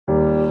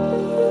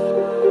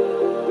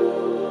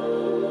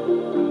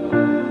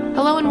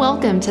and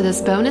welcome to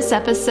this bonus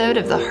episode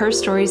of the Her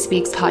Story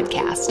Speaks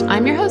podcast.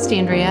 I'm your host,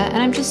 Andrea,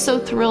 and I'm just so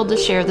thrilled to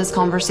share this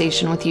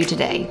conversation with you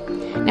today.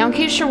 Now, in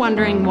case you're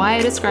wondering why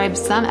I describe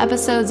some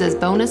episodes as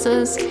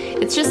bonuses,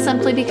 it's just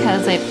simply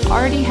because I've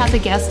already had the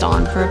guest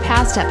on for a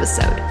past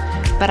episode,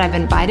 but I've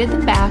invited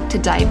them back to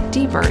dive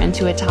deeper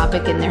into a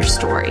topic in their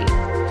story.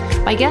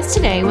 My guest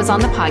today was on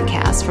the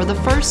podcast for the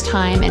first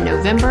time in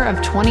November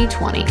of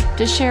 2020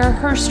 to share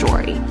her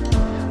story.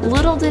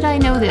 Little did I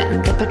know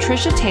then that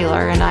Patricia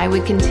Taylor and I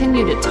would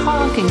continue to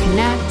talk and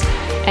connect,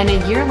 and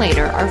a year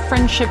later our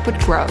friendship would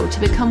grow to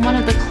become one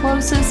of the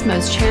closest,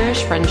 most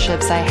cherished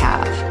friendships I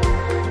have.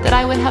 That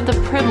I would have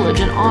the privilege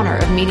and honor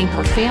of meeting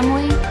her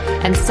family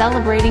and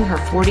celebrating her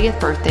 40th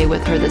birthday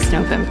with her this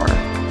November.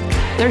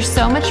 There's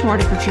so much more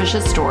to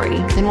Patricia's story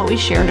than what we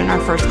shared in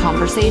our first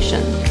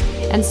conversation,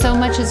 and so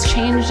much has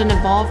changed and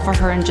evolved for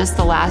her in just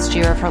the last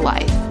year of her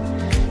life.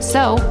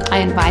 So I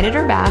invited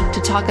her back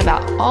to talk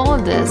about all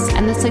of this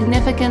and the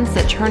significance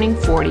that turning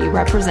 40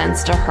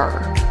 represents to her.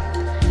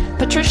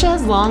 Patricia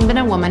has long been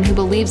a woman who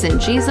believes in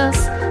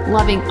Jesus,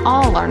 loving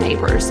all our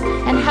neighbors,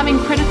 and having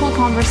critical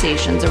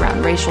conversations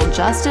around racial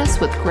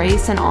justice with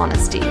grace and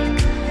honesty.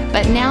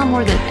 But now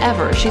more than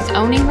ever, she's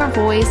owning her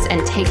voice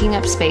and taking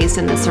up space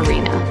in this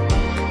arena.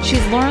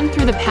 She's learned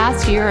through the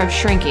past year of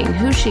shrinking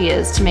who she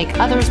is to make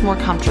others more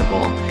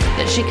comfortable,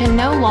 that she can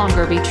no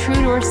longer be true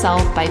to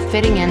herself by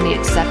fitting in the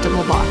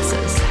acceptable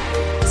boxes.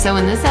 So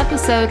in this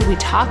episode, we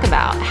talk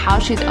about how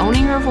she's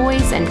owning her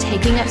voice and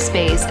taking up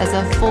space as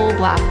a full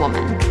Black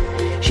woman.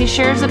 She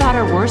shares about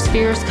her worst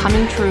fears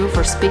coming true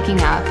for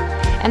speaking up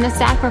and the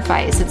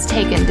sacrifice it's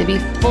taken to be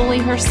fully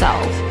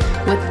herself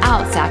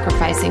without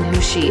sacrificing who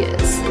she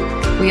is.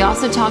 We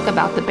also talk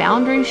about the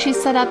boundaries she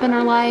set up in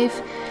her life,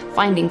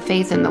 finding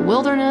faith in the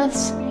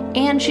wilderness,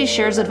 and she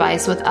shares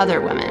advice with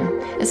other women,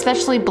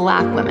 especially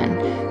Black women,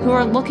 who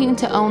are looking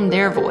to own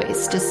their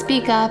voice, to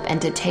speak up and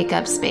to take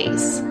up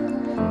space.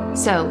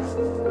 So,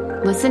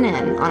 listen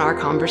in on our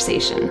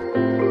conversation.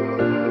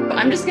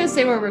 I'm just going to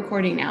say we're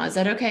recording now. Is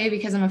that okay?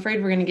 Because I'm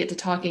afraid we're going to get to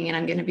talking and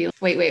I'm going to be like,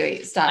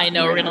 wait, stop. I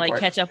know we're going to like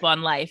catch up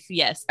on life.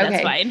 Yes,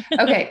 that's fine.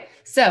 Okay,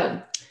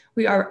 so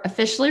we are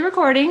officially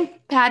recording.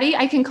 Patty,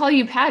 I can call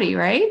you Patty,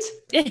 right?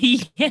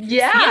 Yes,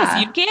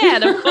 yes, you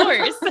can, of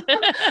course.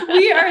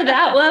 We are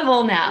that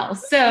level now.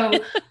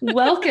 So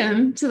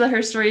welcome back to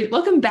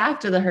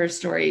the Her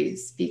Story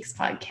Speaks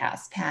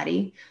podcast,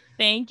 Patty.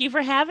 Thank you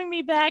for having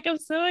me back. I'm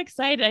so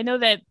excited. I know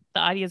that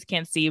the audience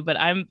can't see, but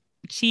I'm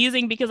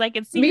cheesing because I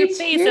can see your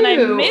face and I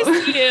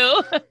miss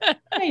you.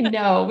 I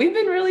know. We've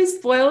been really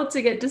spoiled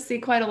to get to see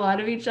quite a lot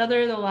of each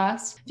other the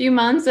last few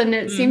months. And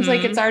it seems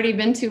like it's already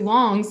been too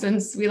long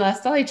since we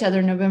last saw each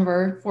other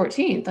November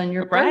 14th on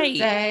your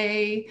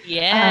birthday.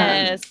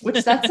 Yes.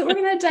 Which that's what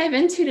we're going to dive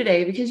into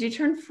today because you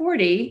turned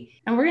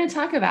 40 and we're going to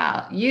talk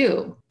about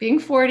you being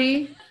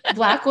 40,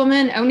 Black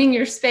woman, owning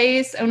your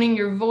space, owning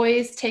your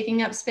voice,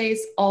 taking up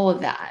space, all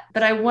of that.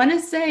 But I want to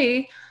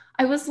say,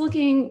 I was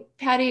looking,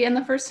 Patty, and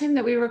the first time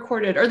that we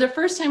recorded, or the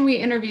first time we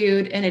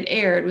interviewed and it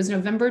aired was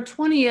November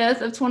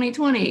 20th of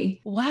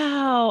 2020.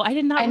 Wow. I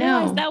did not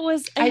realize that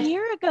was a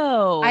year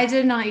ago. I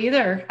did not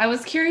either. I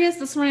was curious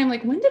this morning. I'm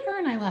like, when did her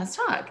and I last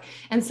talk?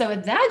 And so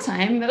at that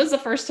time, that was the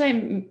first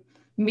time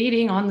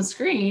meeting on the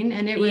screen.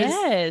 And it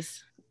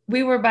was,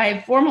 we were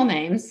by formal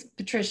names,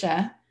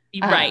 Patricia.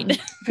 Right.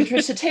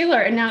 Patricia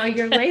Taylor. And now a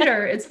year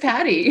later, it's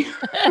Patty.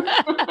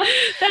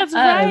 That's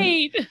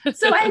right.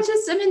 So I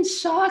just am in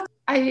shock.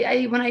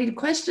 I when I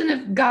question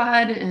of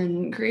God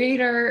and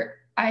creator,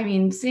 I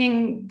mean,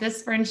 seeing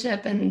this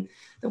friendship and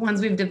the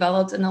ones we've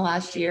developed in the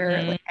last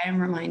year, like, I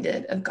am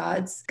reminded of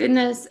God's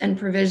goodness and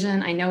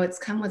provision. I know it's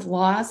come with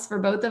loss for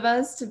both of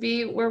us to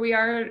be where we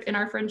are in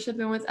our friendship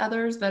and with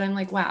others, but I'm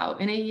like, wow,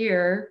 in a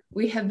year,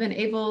 we have been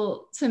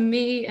able to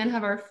meet and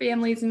have our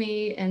families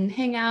meet and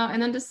hang out.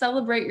 And then to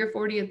celebrate your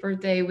 40th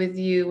birthday with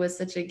you was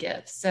such a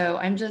gift. So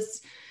I'm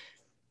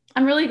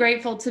really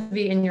grateful to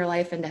be in your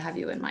life and to have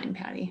you in mine,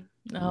 Patty.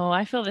 Oh,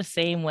 I feel the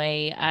same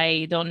way.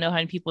 I don't know how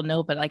many people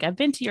know, but like I've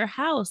been to your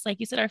house. Like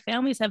you said, our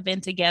families have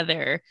been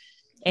together.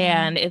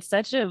 And it's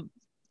such a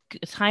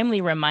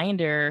timely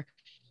reminder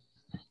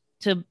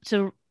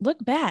to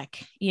look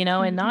back,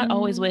 and not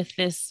always with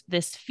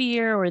this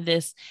fear or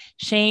this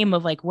shame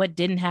of like what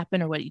didn't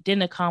happen or what you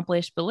didn't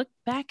accomplish, but look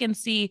back and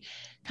see,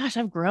 gosh,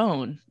 I've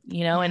grown,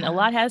 and a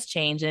lot has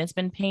changed and it's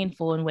been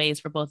painful in ways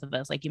for both of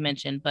us, like you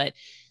mentioned, but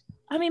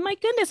I mean, my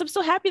goodness, I'm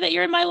so happy that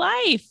you're in my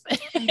life.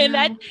 and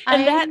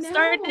that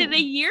started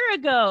a year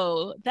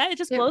ago. That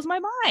just blows my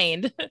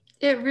mind.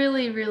 It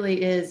really,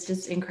 really is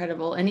just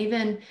incredible. And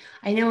even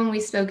I know when we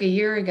spoke a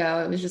year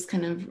ago, it was just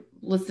kind of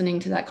listening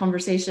to that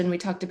conversation. We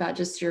talked about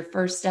just your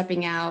first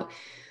stepping out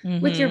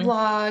with your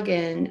blog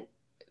and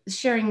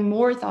sharing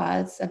more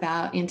thoughts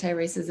about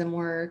anti-racism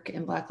work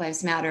and Black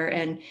Lives Matter.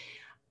 And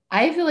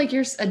I feel like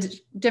you're a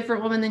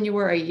different woman than you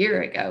were a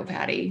year ago,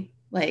 Patty.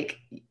 Like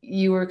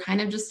you were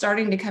kind of just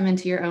starting to come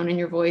into your own in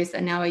your voice.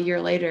 And now a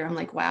year later, I'm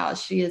like, wow,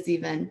 she is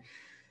even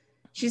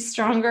she's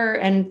stronger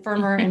and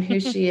firmer in who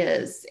she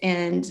is.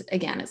 And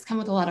again, it's come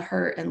with a lot of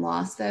hurt and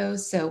loss though.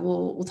 So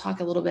we'll talk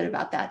a little bit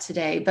about that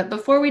today. But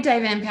before we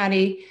dive in,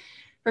 Patty,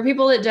 for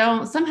people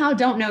that somehow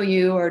don't know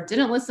you or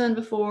didn't listen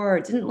before or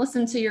didn't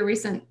listen to your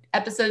recent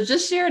episodes,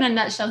 just share in a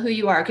nutshell who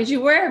you are, because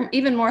you wear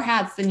even more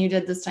hats than you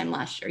did this time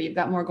last year. You've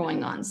got more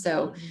going on.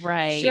 So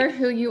share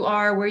who you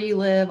are, where you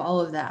live, all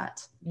of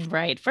that.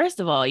 Right. First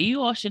of all,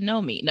 you all should know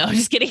me. No, I'm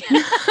just kidding.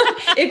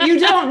 If you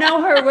don't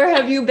know her, where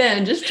have you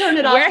been? Just turn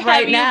it off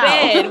right now. Where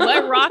have you been?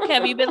 What rock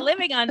have you been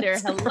living under?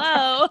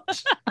 Hello.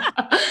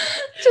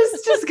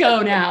 just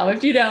go now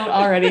if you don't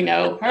already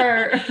know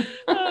her.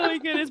 Oh my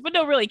goodness. But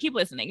no, really, keep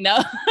listening.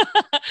 No.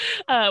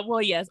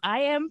 Well, yes, I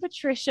am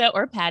Patricia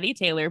or Patty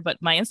Taylor,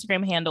 but my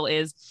Instagram handle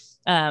is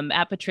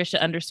at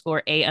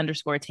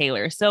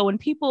Patricia_A_Taylor. So when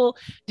people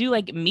do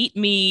like meet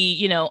me,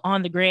 you know,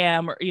 on the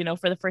gram or, you know,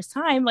 for the first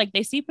time, like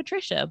they see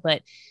Patricia,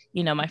 but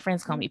you know, my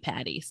friends call me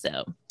Patty.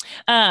 So,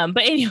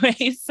 but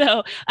anyway,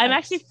 so I'm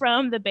actually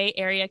from the Bay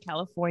Area,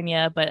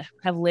 California, but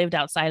have lived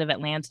outside of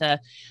Atlanta,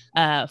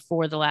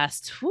 for the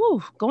last,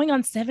 going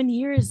on 7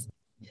 years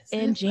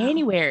in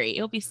January.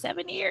 It'll be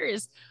 7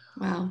 years.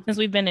 Wow. Since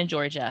we've been in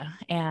Georgia,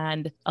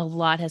 and a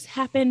lot has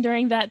happened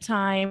during that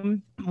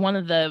time. One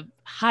of the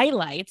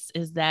highlights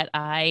is that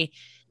I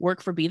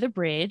work for Be the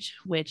Bridge,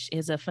 which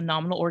is a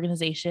phenomenal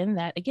organization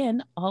that,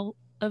 again, all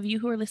of you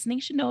who are listening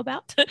should know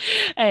about.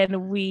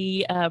 And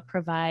we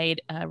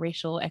provide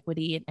racial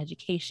equity and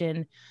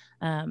education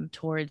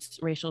towards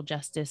racial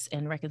justice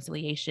and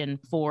reconciliation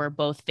for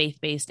both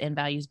faith-based and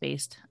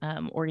values-based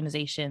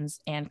organizations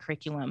and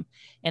curriculum.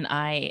 And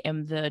I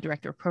am the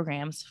director of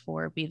programs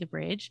for Be the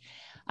Bridge.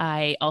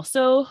 I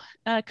also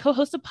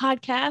co-host a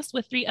podcast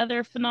with 3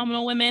 other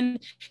phenomenal women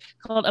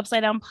called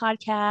Upside Down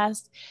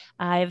Podcast.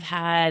 I've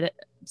had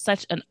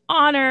such an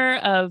honor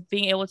of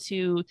being able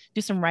to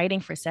do some writing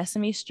for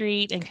Sesame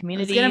Street and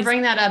Communities. I was going to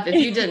bring that up if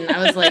you didn't.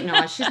 I was like,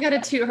 no, she's got to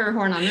toot her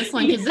horn on this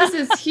one because this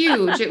is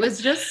huge. It was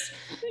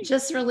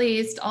just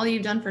released, all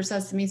you've done for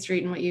Sesame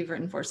Street and what you've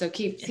written for. So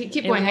keep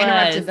going. I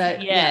interrupted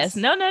that. Yes.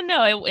 No.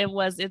 It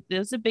was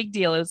a big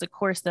deal. It was a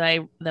course that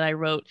I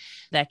wrote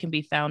that can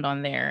be found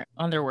on their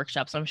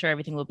workshop. So I'm sure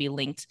everything will be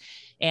linked.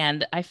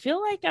 And I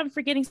feel like I'm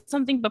forgetting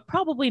something, but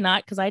probably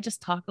not, because I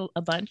just talk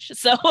a bunch.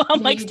 So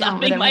I'm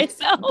stopping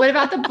myself. What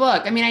about the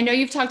book? I mean, I know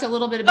you've talked a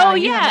little bit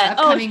about you have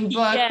the upcoming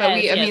book, but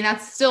I mean,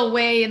 that's still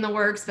way in the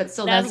works, but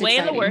still that's way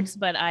exciting. In the works.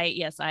 But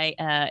I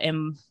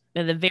am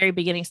in the very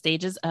beginning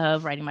stages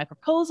of writing my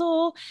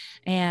proposal,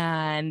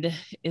 and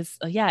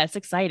it's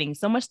exciting.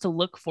 So much to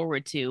look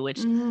forward to,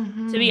 which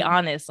to be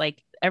honest,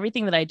 like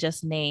everything that I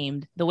just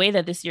named, the way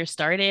that this year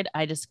started,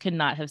 I just could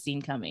not have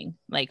seen coming.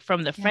 Like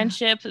from the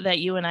friendship that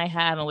you and I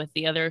have, and with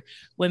the other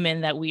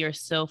women that we are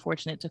so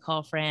fortunate to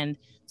call friend,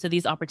 to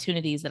these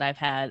opportunities that I've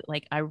had,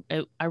 like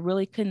I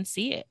really couldn't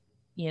see it.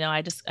 You know,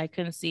 I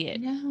couldn't see it.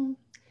 No.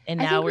 And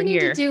now we're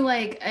here. Need to do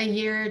like a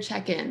year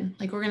check-in.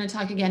 Like we're going to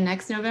talk again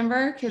next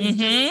November, because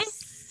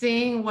just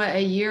seeing what a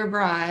year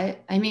brought,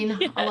 I mean,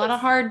 a lot of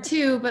hard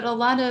too, but a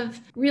lot of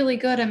really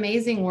good,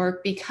 amazing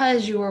work,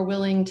 because you are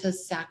willing to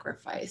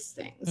sacrifice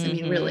things. I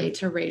mean, really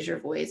to raise your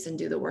voice and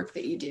do the work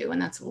that you do.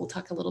 And that's what we'll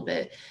talk a little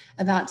bit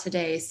about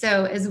today.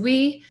 So as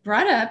we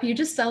brought up, you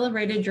just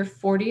celebrated your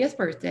 40th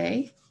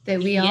birthday. That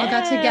we all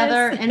got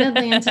together in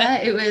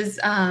Atlanta. It was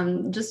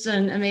just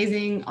an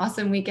amazing,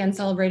 awesome weekend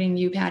celebrating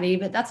you, Patty.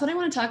 But that's what I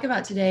want to talk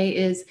about today,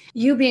 is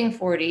you being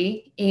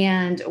 40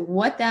 and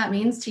what that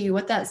means to you,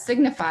 what that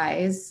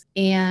signifies,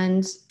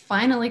 and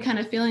finally kind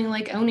of feeling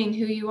like owning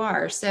who you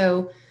are.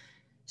 So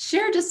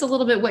share just a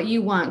little bit what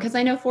you want, because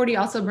I know 40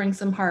 also brings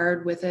some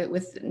hard with it,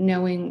 with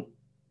knowing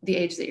the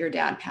age that your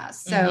dad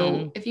passed.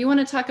 So if you want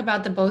to talk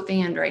about the both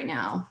and right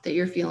now that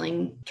you're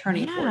feeling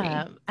turning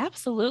 40.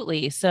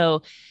 Absolutely.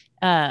 So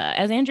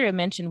as Andrea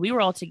mentioned, we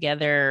were all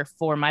together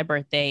for my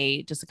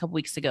birthday just a couple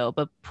weeks ago,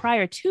 but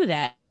prior to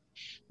that,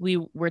 we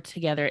were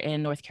together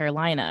in North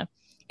Carolina.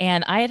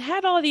 And I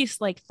had all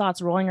these like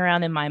thoughts rolling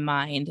around in my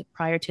mind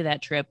prior to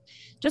that trip,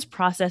 just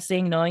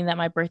processing, knowing that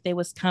my birthday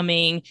was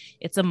coming.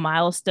 It's a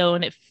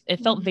milestone.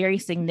 It felt very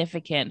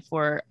significant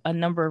for a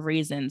number of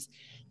reasons,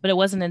 but it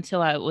wasn't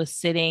until I was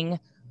sitting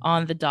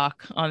on the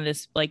dock on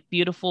this like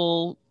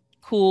beautiful,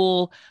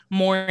 cool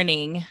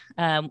morning,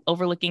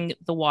 overlooking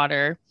the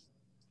water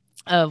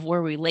of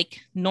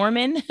Lake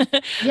Norman,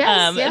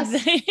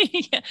 yes.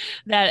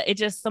 that it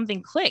just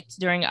something clicked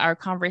during our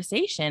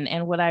conversation.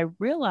 And what I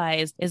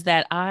realized is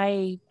that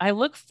I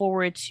look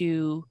forward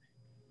to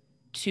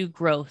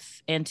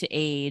growth and to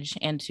age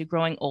and to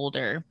growing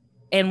older.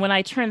 And when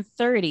I turned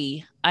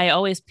 30, I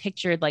always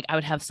pictured like I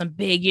would have some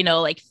big,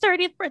 like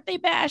 30th birthday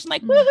bash and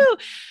like, woohoo.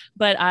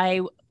 But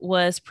I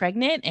was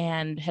pregnant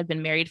and had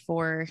been married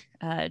for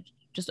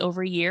just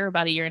over a year,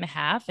 about a year and a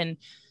half. And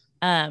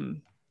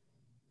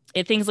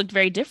things looked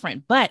very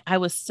different, but I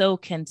was so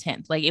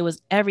content. Like it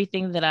was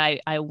everything that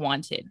I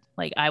wanted.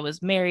 Like I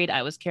was married,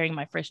 I was carrying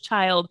my first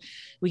child.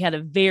 We had a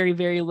very,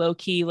 very low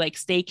key, like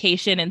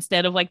staycation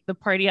instead of like the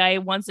party I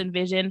once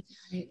envisioned,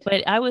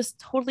 but I was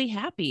totally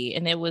happy.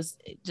 And it was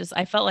just,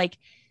 I felt like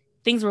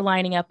things were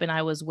lining up and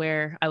I was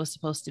where I was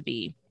supposed to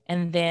be.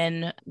 And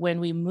then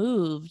when we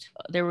moved,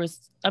 there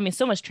was,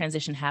 so much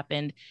transition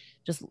happened,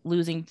 just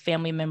losing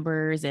family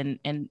members and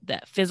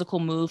that physical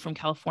move from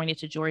California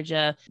to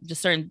Georgia,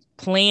 just certain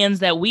plans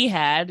that we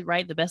had,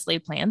 right? The best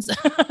laid plans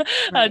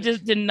Right.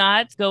 just did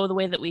not go the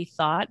way that we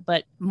thought.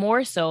 But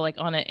more so, like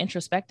on an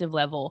introspective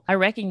level, I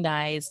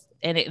recognized,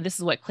 and this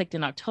is what clicked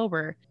in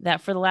October,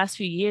 that for the last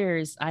few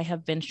years, I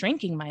have been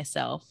shrinking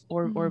myself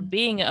or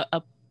being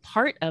a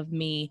part of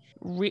me,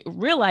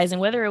 realizing,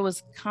 whether it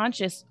was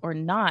conscious or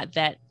not,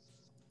 that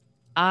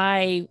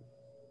I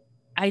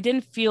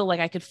didn't feel like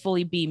I could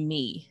fully be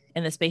me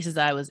in the spaces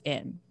that I was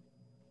in.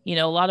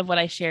 A lot of what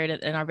I shared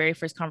in our very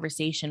first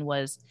conversation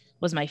was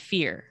my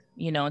fear,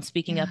 and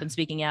speaking up and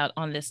speaking out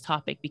on this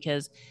topic,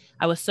 because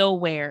I was so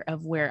aware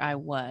of where I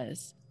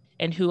was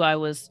and who I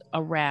was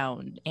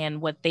around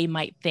and what they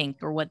might think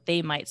or what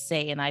they might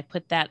say. And I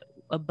put that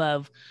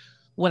above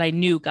what I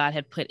knew God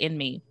had put in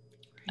me.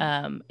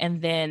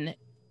 And then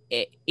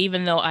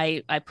even though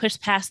I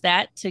pushed past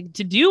that to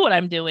do what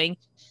I'm doing,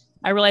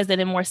 I realized that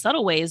in more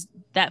subtle ways,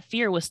 that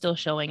fear was still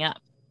showing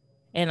up.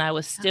 And I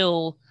was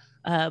still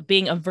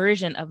being a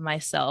version of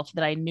myself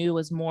that I knew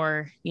was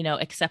more,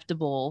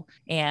 acceptable,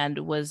 and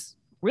was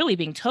really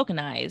being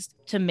tokenized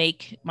to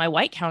make my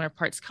white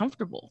counterparts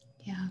comfortable.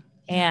 Yeah.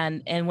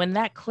 And when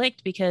that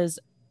clicked, because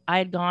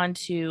I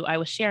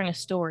was sharing a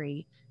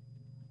story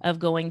of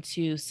going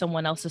to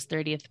someone else's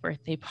 30th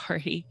birthday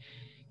party.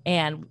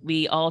 And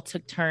we all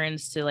took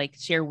turns to like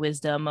share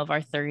wisdom of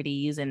our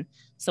 30s. And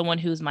someone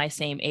who's my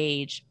same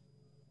age,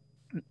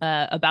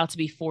 about to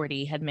be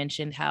 40, had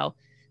mentioned how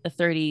the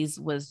 30s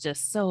was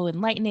just so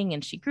enlightening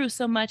and she grew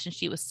so much and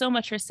she was so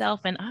much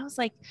herself. And I was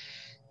like,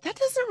 that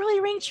doesn't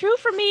really ring true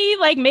for me.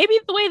 Like, maybe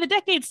the way the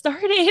decade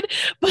started,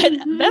 but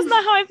that's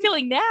not how I'm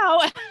feeling now.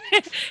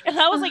 And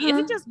I was like, is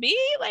it just me?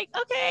 Like,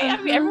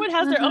 okay, everyone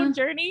has their own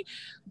journey,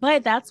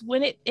 but that's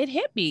when it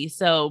hit me.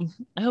 So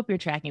I hope you're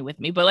tracking with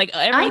me, but like,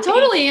 I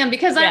totally am,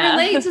 because I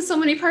relate to so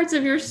many parts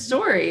of your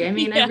story. I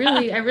mean,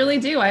 I really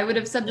do. I would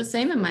have said the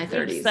same in my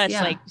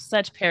 30s.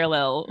 Such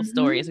parallel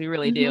stories. We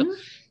really do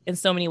in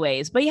so many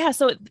ways. But yeah,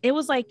 so it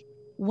was like,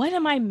 what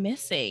am I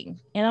missing?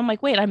 And I'm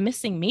like, wait, I'm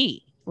missing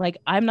me. Like,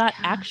 I'm not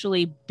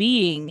actually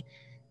being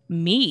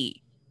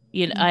me,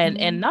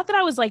 and not that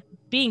I was like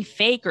being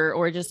fake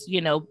or just,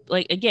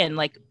 like, again,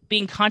 like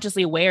being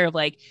consciously aware of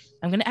like,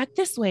 I'm going to act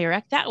this way or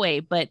act that way.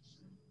 But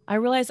I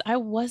realized I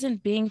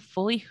wasn't being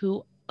fully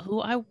who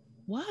I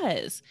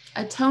was.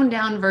 A toned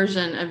down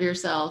version of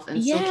yourself,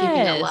 and still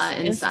keeping a lot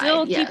inside. And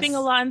still keeping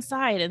a lot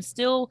inside, and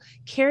still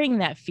carrying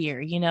that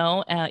fear,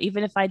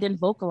 even if I didn't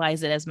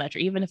vocalize it as much, or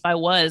even if I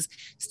was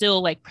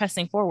still like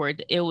pressing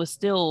forward, it was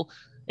still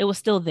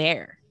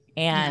there.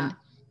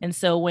 And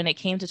so when it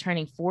came to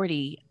turning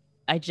 40,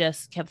 I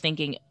just kept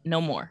thinking, no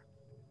more.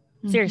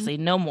 Seriously,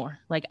 no more.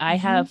 Like, I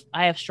have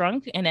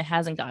shrunk, and it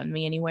hasn't gotten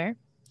me anywhere.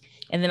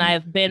 And then I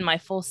have been my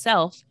full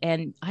self,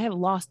 and I have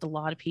lost a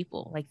lot of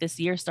people. Like, this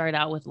year started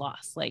out with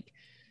loss, like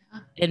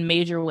in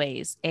major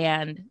ways.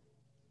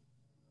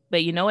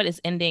 But you know what?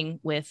 It's ending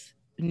with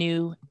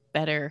new,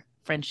 better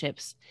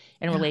friendships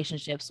and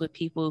relationships with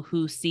people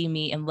who see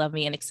me and love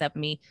me and accept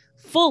me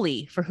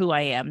fully for who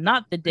I am,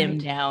 not the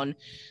dimmed down,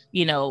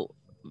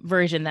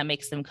 version that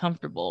makes them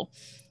comfortable.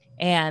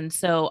 And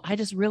so I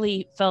just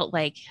really felt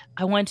like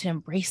I wanted to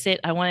embrace it.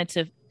 I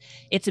wanted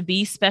it to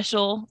be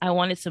special. I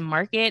wanted to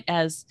mark it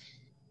as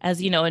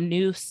a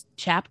new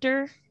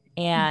chapter.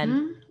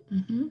 And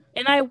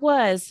and I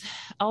was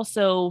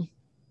also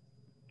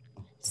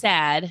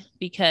sad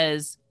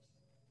because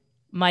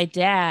my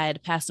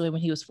dad passed away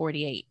when he was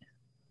 48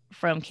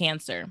 from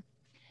cancer.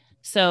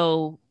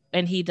 So,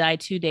 and he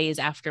died 2 days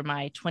after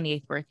my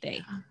 28th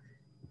birthday.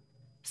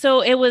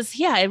 So it was,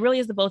 it really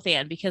is the both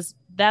and, because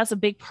that's a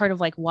big part of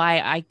like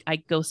why I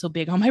go so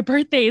big on my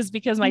birthdays,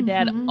 because my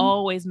dad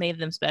always made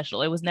them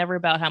special. It was never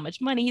about how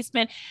much money he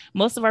spent.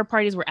 Most of our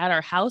parties were at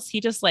our house. He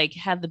just like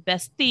had the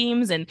best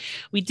themes, and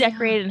we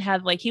decorated and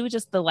had like, he was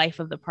just the life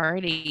of the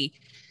party.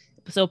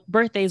 So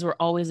birthdays were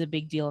always a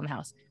big deal in the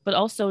house. But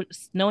also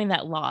knowing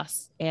that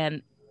loss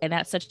and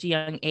at such a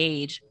young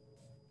age,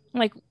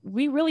 like,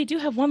 we really do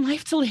have one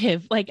life to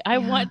live. Like, I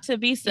want to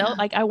be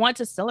like, I want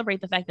to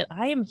celebrate the fact that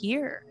I am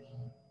here.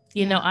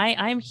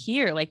 I'm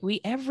here. Like,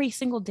 every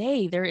single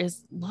day there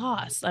is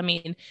loss. I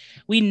mean,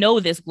 we know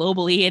this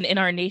globally and in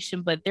our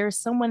nation, but there's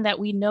someone that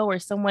we know, or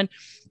someone,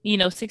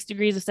 6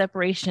 degrees of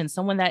separation,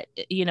 someone that,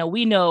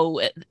 we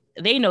know,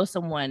 they know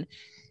someone.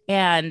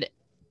 And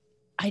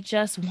I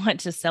just want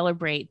to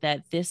celebrate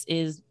that this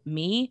is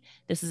me.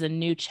 This is a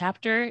new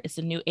chapter. It's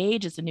a new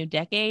age. It's a new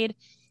decade.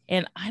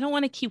 And I don't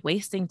want to keep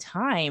wasting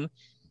time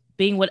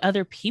being what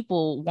other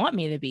people want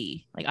me to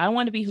be. Like, I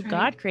want to be who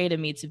God created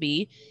me to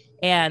be,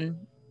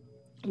 and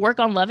work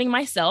on loving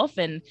myself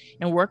and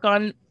work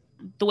on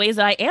the ways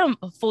that I am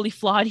a fully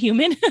flawed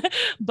human,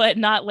 but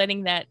not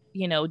letting that,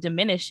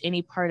 diminish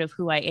any part of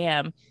who I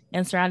am,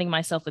 and surrounding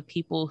myself with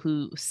people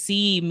who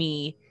see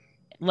me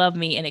love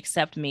me and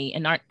accept me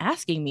and aren't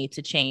asking me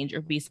to change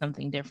or be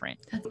something different.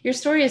 Your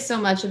story is so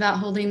much about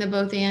holding the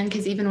both and,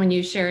 because even when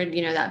you shared,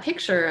 that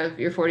picture of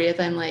your 40th,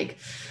 I'm like,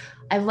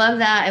 I love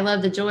that. I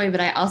love the joy, but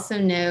I also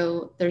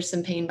know there's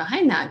some pain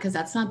behind that, because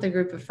that's not the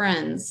group of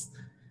friends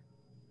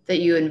that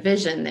you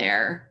envisioned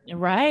there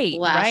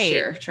last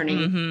year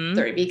turning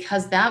 30,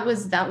 because that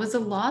was a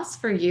loss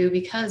for you,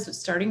 because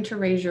starting to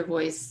raise your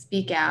voice,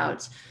 speak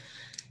out,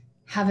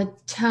 have a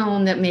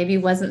tone that maybe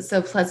wasn't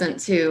so pleasant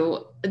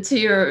to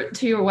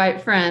your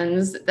white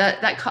friends,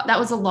 that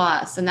was a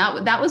loss. And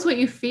that was what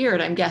you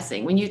feared, I'm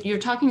guessing. When you're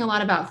talking a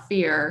lot about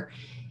fear,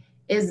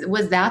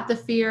 was that the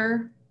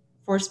fear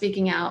for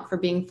speaking out, for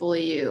being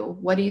fully you?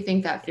 What do you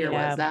think that fear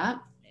was?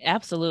 That?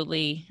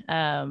 Absolutely.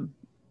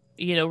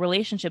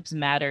 Relationships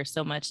matter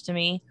so much to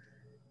me,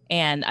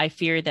 and I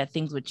feared that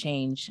things would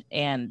change.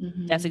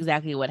 And that's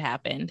exactly what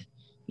happened.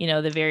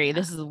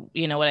 This is,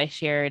 what I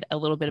shared a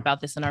little bit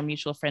about this in our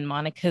mutual friend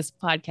Monica's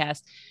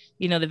podcast.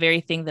 The very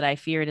thing that I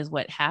feared is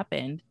what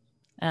happened.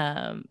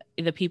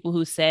 The people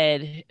who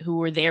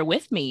were there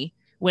with me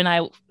when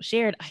I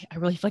shared, I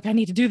really feel like I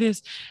need to do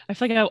this. I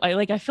feel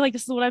like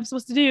this is what I'm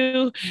supposed to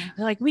do. Yeah.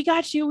 They're like, we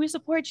got you. We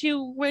support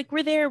you. We're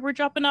there. We're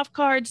dropping off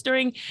cards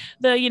during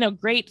the,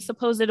 great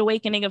supposed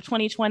awakening of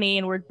 2020.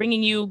 And we're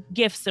bringing you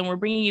gifts and we're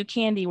bringing you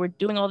candy. We're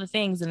doing all the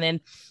things. And then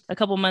a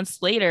couple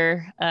months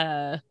later,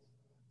 I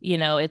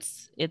don't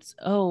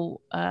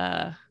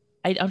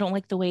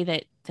like the way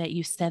that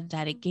you said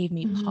that. It gave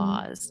me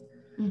pause.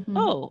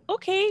 Oh,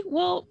 okay.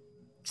 Well,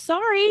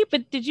 sorry,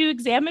 but did you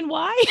examine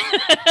why?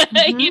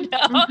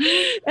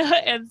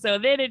 And so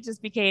then it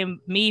just became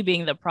me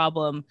being the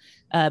problem,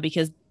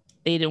 because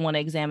they didn't want to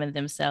examine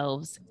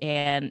themselves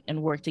and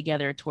work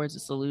together towards a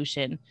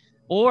solution.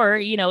 Or,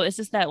 it's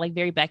just that like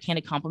very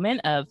backhanded compliment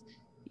of,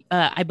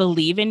 I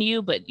believe in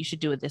you, but you should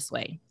do it this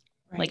way.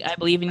 Right. Like, I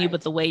believe in you,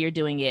 but the way you're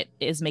doing it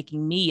is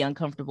making me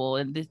uncomfortable.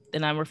 And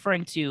I'm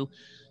referring to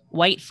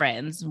white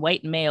friends,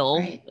 white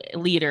male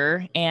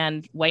leader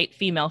and white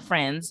female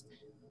friends,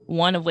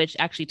 one of which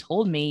actually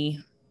told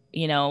me,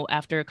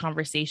 after a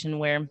conversation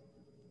where it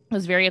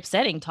was very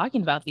upsetting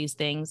talking about these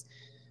things,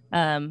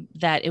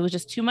 that it was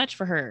just too much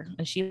for her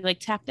and she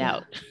like tapped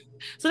out.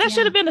 So that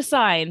should have been a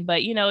sign.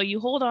 But, you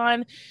hold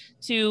on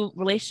to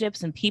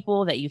relationships and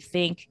people that you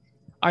think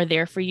are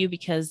there for you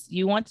because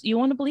you want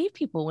to believe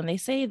people when they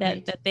say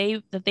that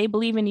they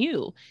believe in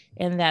you,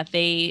 and that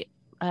they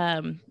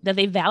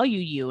value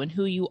you and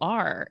who you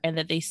are, and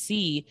that they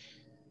see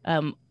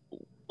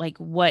like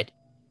what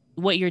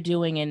you're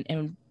doing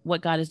and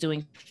what God is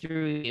doing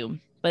through you.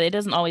 But it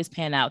doesn't always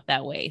pan out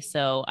that way.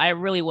 So I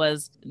really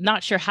was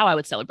not sure how I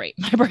would celebrate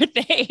my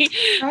birthday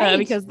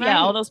because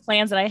all those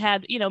plans that I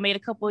had, made a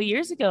couple of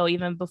years ago,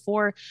 even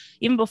before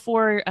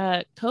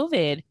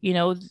COVID,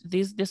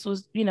 this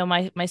was,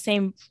 my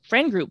same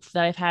friend group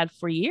that I've had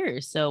for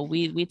years. So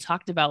we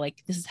talked about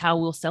like, this is how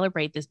we'll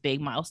celebrate this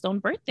big milestone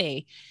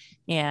birthday.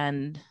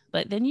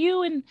 But then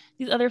you and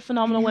these other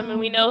phenomenal women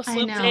we know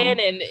swooped in,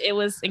 and it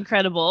was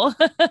incredible.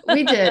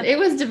 We did. It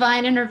was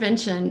divine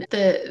intervention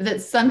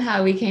that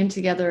somehow we came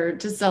together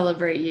to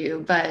celebrate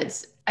you.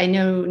 But I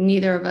know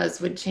neither of us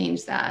would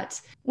change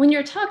that. When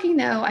you're talking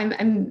though,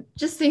 I'm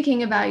just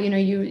thinking about,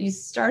 you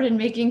started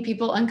making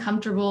people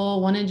uncomfortable,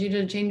 wanted you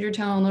to change your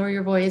tone, lower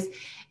your voice.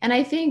 And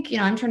I think,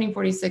 I'm turning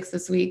 46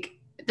 this week.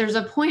 There's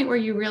a point where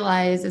you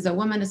realize as a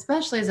woman,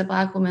 especially as a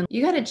Black woman,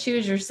 you got to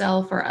choose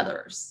yourself or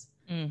others.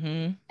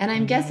 And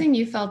I'm guessing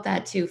you felt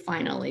that too,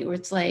 finally, where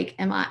it's like,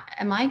 am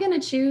I going to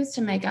choose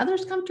to make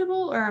others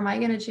comfortable, or am I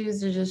going to choose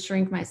to just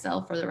shrink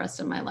myself for the rest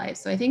of my life?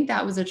 So I think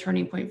that was a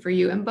turning point for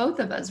you and both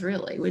of us,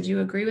 really. Would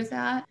you agree with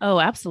that? Oh,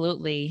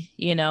 absolutely.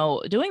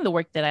 Doing the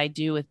work that I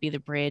do with Be the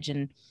Bridge,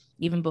 and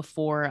even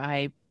before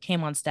I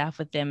came on staff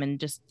with them, and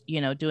just,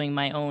 doing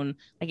my own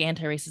like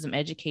anti-racism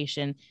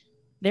education,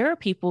 there are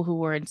people who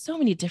were in so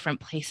many different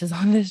places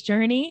on this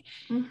journey.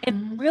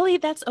 And really,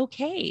 that's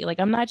okay. Like,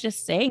 I'm not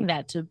just saying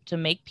that to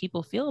make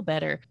people feel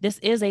better. This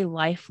is a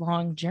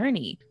lifelong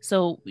journey.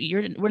 So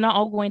we're not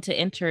all going to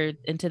enter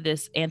into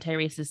this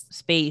anti-racist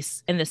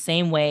space in the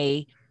same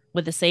way,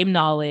 with the same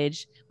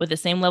knowledge, with the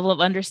same level of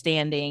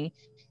understanding.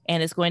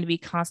 And it's going to be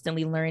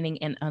constantly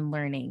learning and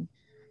unlearning.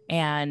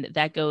 And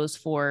that goes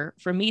for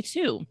me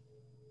too.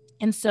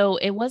 And so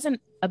it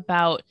wasn't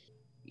about,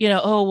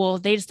 oh, well,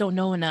 they just don't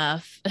know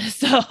enough.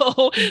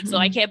 So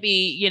I can't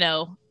be,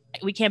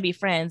 we can't be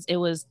friends. It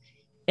was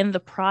in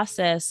the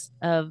process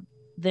of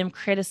them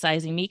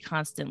criticizing me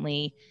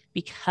constantly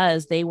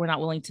because they were not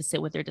willing to sit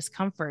with their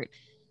discomfort.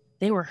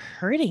 They were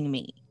hurting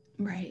me.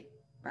 Right.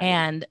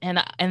 And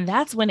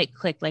that's when it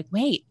clicked, like,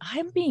 wait,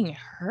 I'm being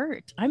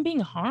hurt. I'm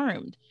being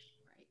harmed.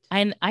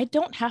 And I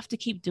don't have to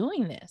keep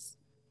doing this.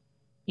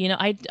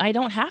 I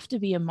don't have to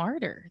be a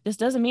martyr. This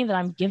doesn't mean that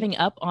I'm giving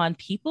up on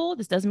people.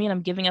 This doesn't mean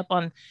I'm giving up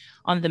on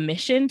the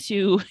mission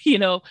to,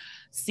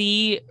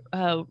 see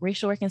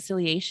racial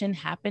reconciliation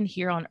happen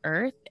here on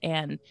earth,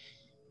 and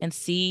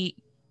see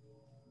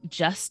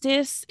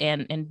justice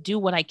and do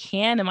what I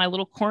can in my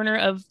little corner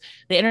of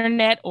the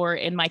internet or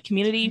in my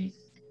community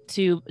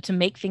to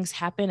make things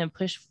happen and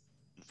push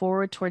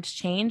forward towards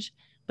change,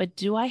 but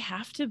do I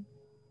have to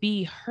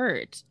be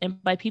hurt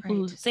and by people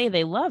who say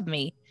they love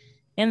me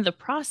in the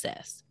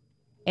process?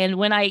 And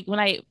when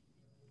I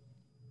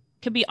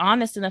could be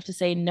honest enough to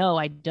say, no,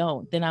 I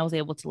don't, then I was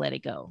able to let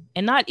it go.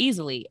 And not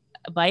easily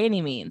by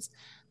any means,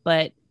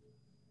 but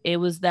it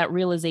was that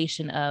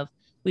realization of,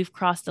 we've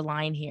crossed the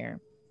line here.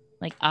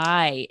 Like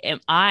I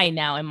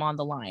now am on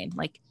the line,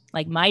 like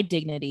my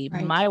dignity,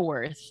 my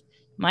worth,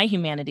 my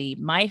humanity,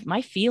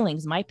 my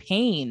feelings, my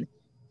pain,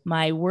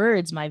 my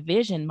words, my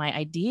vision, my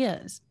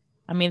ideas.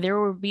 I mean,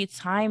 there would be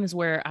times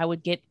where I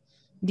would get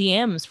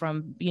DMs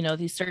from,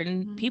 these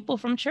certain people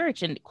from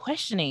church and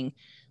questioning,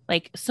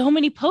 like, so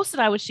many posts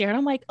that I would share. And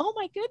I'm like, oh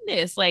my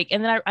goodness. Like,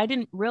 and then I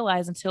didn't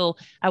realize until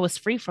I was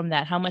free from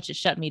that, how much it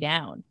shut me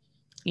down,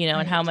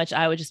 and how much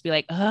I would just be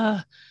like,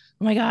 oh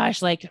my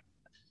gosh, like,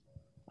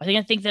 are they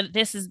going to think that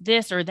this is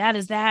this or that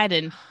is that?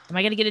 And am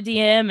I going to get a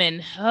DM?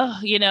 And,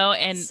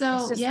 and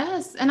so,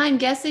 yes. And I'm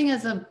guessing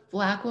as a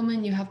Black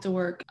woman, you have to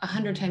work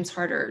 100 times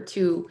harder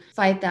to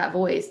fight that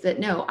voice that,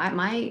 no,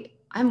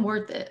 I'm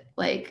worth it.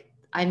 Like,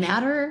 I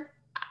matter.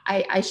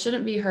 I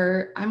shouldn't be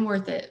hurt. I'm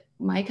worth it.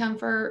 My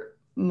comfort,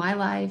 my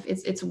life,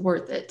 it's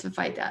worth it to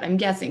fight that. I'm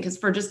guessing, because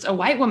for just a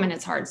white woman,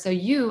 it's hard. So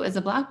you as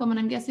a Black woman,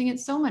 I'm guessing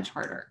it's so much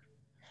harder.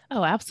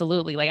 Oh,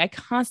 absolutely. Like, I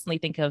constantly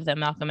think of that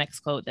Malcolm X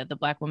quote that the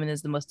Black woman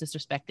is the most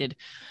disrespected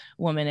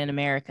woman in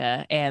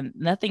America. And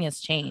nothing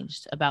has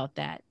changed about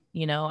that.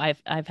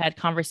 I've had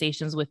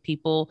conversations with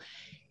people,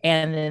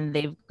 and then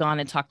they've gone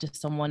and talked to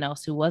someone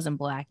else who wasn't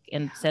Black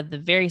and said the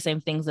very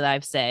same things that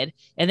I've said.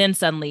 And then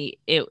suddenly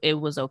it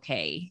was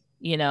okay,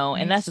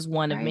 and that's just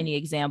one of many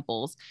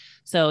examples.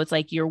 So it's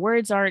like, your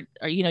words aren't,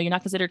 you're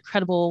not considered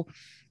credible,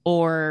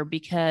 or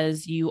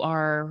because you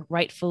are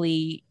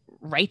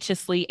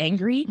righteously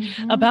angry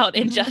about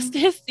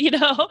injustice,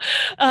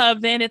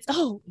 then it's,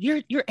 oh,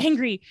 you're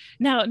angry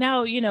now,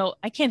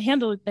 I can't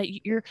handle that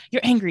you're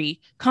angry.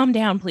 Calm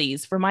down,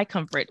 please, for my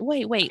comfort.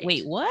 Wait,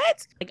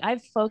 what? Like,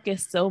 I've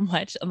focused so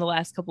much on the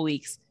last couple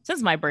weeks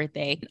since my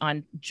birthday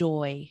on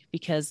joy,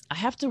 because I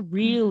have to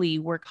really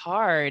work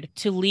hard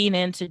to lean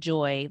into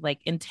joy,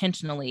 like,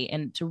 intentionally,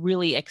 and to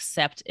really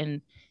accept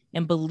and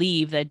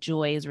believe that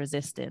joy is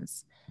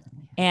resistance.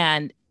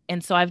 And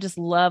so I've just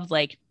loved,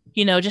 like,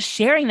 just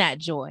sharing that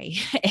joy.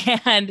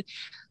 And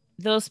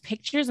those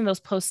pictures and those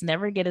posts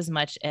never get as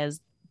much as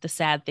the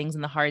sad things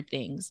and the hard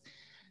things.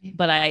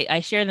 But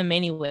I share them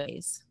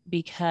anyways,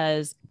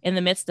 because in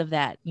the midst of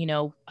that,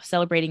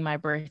 celebrating my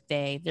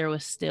birthday, there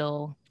was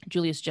still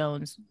Julius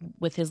Jones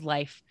with his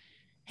life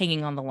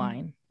hanging on the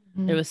line.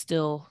 There was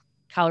still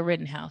Kyle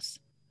Rittenhouse,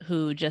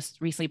 who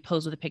just recently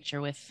posed with a picture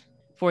with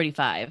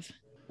 45,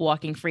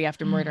 walking free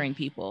after murdering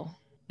people.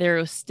 There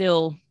was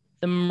still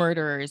the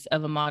murderers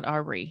of Ahmaud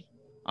Arbery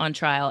on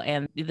trial,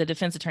 and the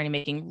defense attorney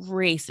making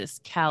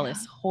racist,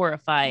 callous,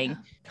 horrifying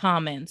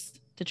comments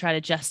to try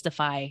to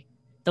justify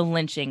the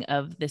lynching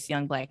of this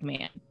young Black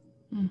man.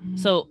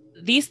 So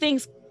these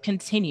things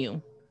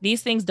continue.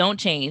 These things don't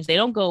change. They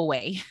don't go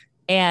away.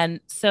 And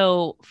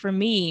so for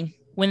me,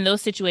 when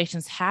those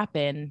situations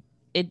happen,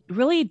 it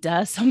really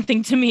does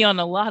something to me on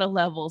a lot of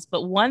levels.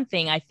 But one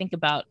thing I think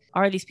about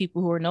are these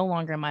people who are no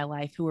longer in my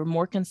life, who are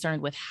more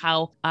concerned with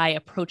how I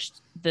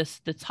approached the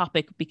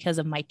topic because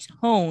of my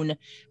tone,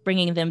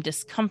 bringing them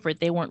discomfort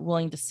they weren't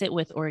willing to sit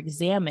with or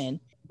examine,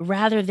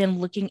 rather than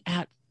looking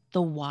at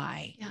the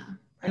why.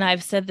 And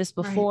I've said this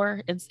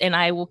before, and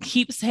I will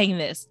keep saying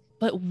this,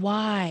 but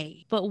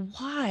why? But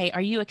why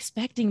are you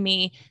expecting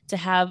me to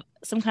have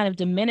some kind of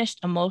diminished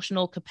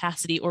emotional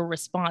capacity or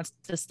response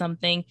to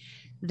something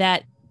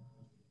that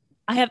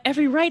I have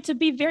every right to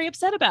be very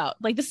upset about?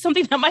 Like, this is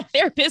something that my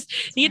therapist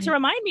needs to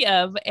remind me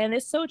of. And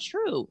it's so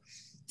true.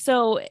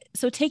 So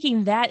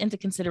taking that into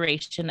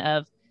consideration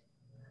of,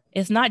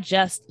 it's not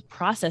just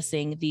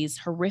processing these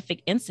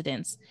horrific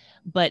incidents,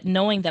 but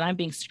knowing that I'm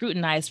being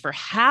scrutinized for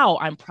how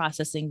I'm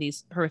processing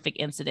these horrific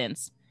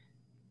incidents.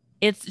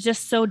 It's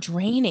just so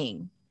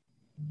draining.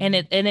 And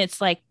it's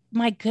like,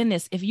 my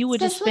goodness, if you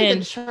would especially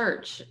just spend the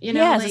church,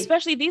 yes, like,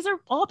 especially these are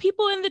all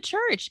people in the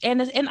church.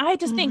 And I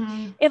just think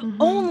if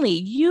only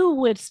you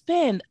would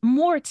spend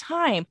more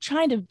time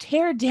trying to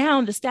tear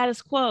down the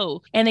status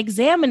quo and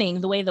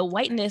examining the way the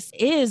whiteness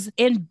is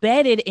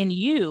embedded in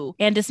you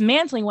and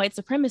dismantling white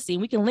supremacy.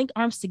 We can link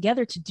arms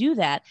together to do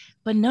that.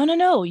 But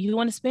no, you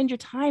want to spend your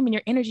time and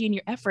your energy and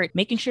your effort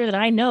making sure that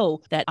I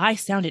know that I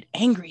sounded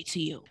angry to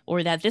you,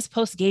 or that this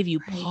post gave you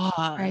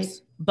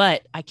pause.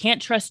 But I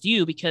can't trust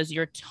you because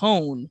your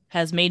tone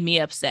has made me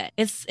upset.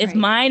 It's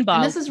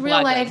mind-boggling. And this is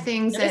real life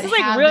things. This is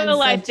like real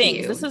life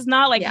things. This is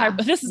not like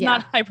this is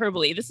not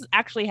hyperbole. This has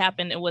actually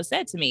happened and was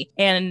said to me.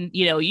 And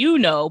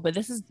but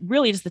this is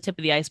really just the tip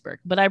of the iceberg.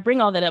 But I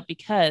bring all that up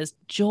because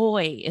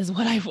joy is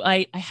what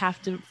I have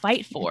to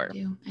fight for.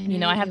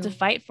 I have to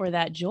fight for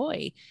that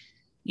joy.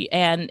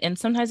 And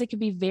sometimes it could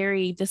be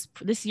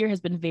this year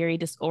has been very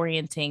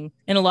disorienting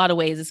in a lot of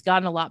ways. It's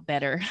gotten a lot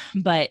better,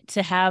 but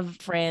to have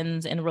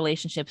friends and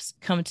relationships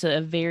come to a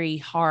very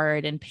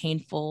hard and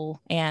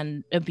painful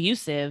and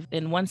abusive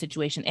in one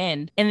situation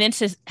end, and then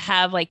to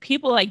have like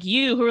people like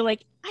you who are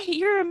like, I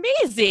you're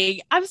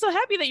amazing. I'm so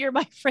happy that you're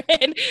my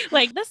friend.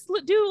 Like, let's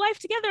do life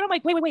together. And I'm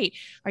like, wait,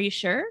 are you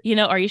sure?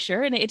 Are you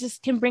sure? And it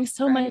just can bring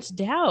so much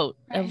doubt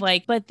of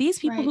like, but these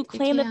people who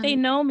claim that they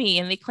know me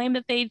and they claim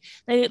that they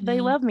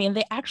love me and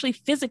they actually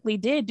physically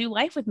did do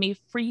life with me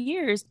for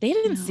years. They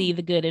didn't see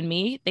the good in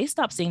me. They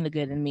stopped seeing the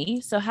good in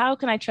me. So how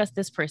can I trust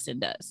this person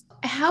does?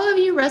 How have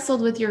you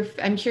wrestled with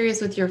I'm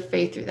curious with your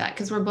faith through that?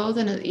 Because we're both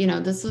in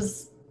this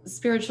was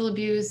spiritual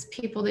abuse,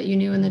 people that you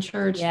knew in the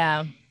church.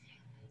 Yeah.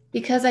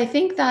 Because I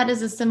think that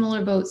is a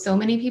similar boat so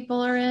many people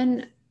are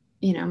in,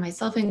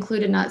 myself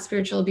included, not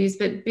spiritual abuse,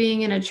 but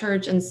being in a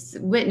church and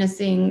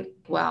witnessing,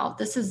 wow,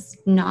 this is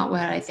not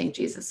what I think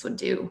Jesus would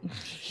do.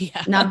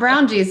 Yeah. Not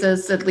brown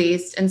Jesus, at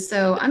least. And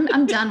so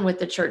I'm done with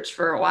the church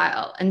for a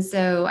while. And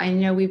so I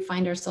know we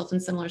find ourselves in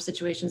similar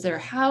situations there.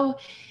 How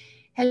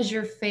has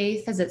your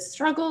faith, has it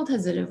struggled?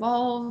 Has it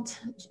evolved?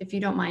 If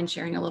you don't mind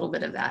sharing a little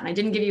bit of that. And I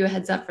didn't give you a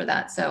heads up for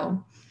that.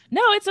 So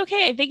no, it's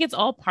okay. I think it's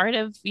all part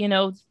of,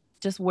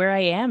 just where I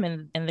am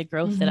and the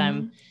growth that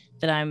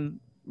I'm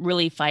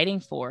really fighting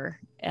for.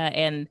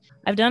 And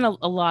I've done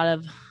a lot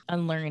of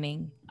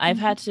unlearning. I've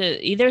had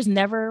to, there's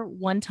never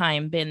one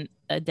time been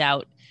a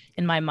doubt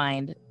in my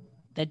mind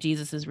that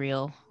Jesus is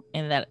real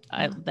and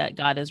that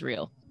God is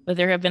real. But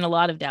there have been a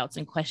lot of doubts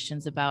and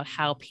questions about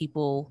how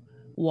people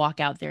walk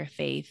out their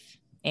faith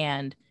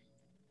and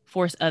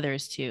force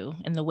others to,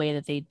 in the way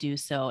that they do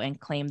so and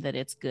claim that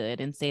it's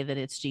good and say that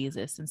it's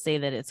Jesus and say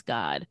that it's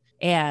God.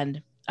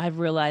 And I've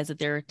realized that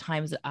there are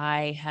times that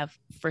I have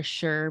for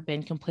sure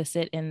been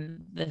complicit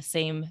in the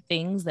same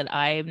things that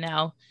I'm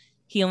now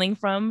healing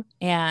from.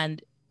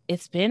 And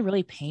it's been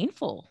really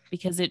painful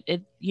because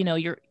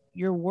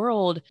your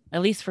world,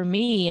 at least for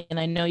me, and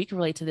I know you can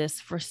relate to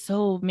this, for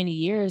so many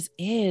years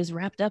is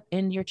wrapped up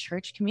in your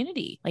church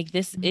community. Like,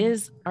 this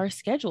is our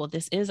schedule.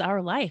 This is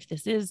our life.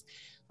 This is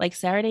like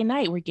Saturday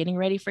night, we're getting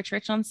ready for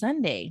church on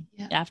Sunday.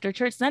 Yeah. After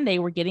church Sunday,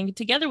 we're getting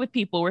together with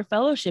people. We're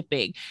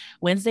fellowshipping.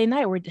 Wednesday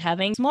night, we're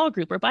having small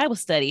group or Bible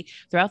study.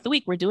 Throughout the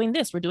week, we're doing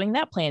this, we're doing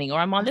that planning,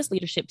 or I'm on this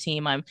leadership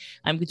team. I'm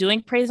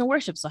doing praise and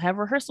worship. So I have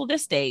rehearsal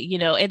this day.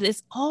 It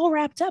is all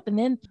wrapped up. And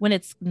then when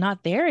it's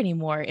not there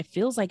anymore, it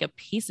feels like a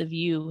piece of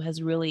you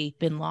has really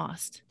been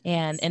lost.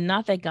 And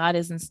not that God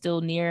isn't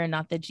still near,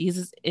 not that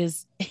Jesus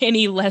is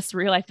any less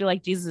real. I feel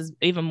like Jesus is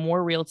even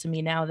more real to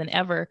me now than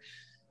ever.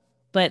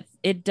 But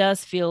it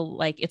does feel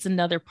like it's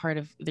another part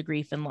of the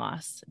grief and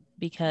loss,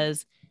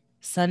 because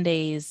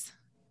Sundays,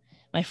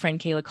 my friend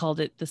Kayla called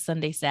it the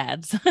Sunday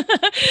sads,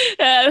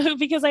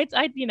 because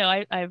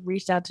I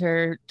reached out to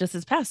her just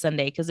this past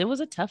Sunday because it was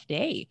a tough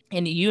day.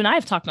 And you and I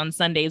have talked on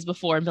Sundays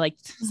before and be like,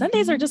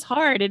 Sundays are just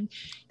hard. And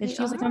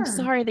she was like, I'm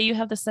sorry that you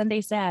have the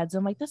Sunday sads.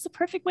 I'm like, that's the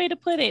perfect way to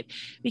put it,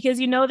 because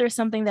there's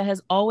something that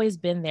has always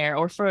been there,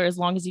 or for as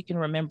long as you can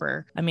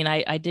remember. I mean,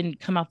 I didn't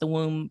come out the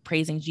womb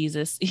praising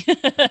Jesus.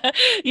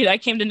 I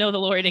came to know the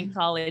Lord in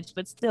college,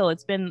 but still,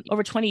 it's been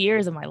over 20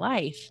 years of my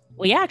life.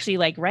 Well, yeah, actually,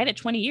 like right at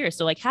 20 years.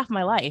 So like half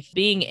my life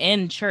being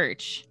in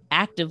church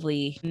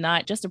actively,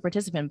 not just a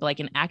participant, but like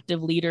an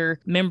active leader,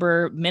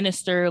 member,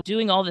 minister,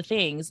 doing all the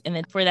things. And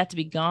then for that to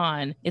be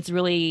gone, I've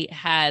really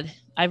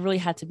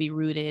had to be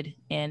rooted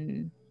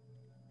in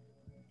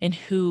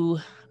who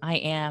I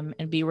am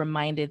and be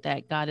reminded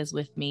that God is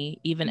with me,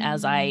 even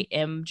as I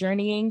am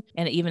journeying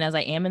and even as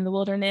I am in the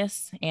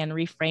wilderness, and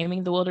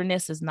reframing the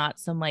wilderness is not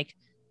some like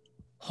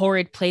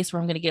horrid place where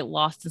I'm going to get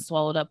lost and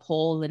swallowed up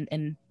whole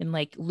and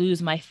like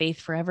lose my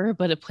faith forever,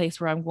 but a place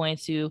where I'm going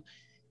to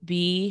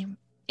be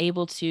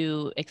able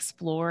to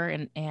explore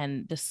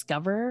and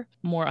discover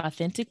more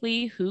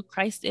authentically who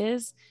Christ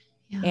is,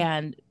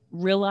 and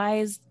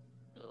realize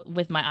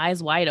with my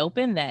eyes wide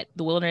open that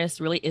the wilderness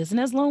really isn't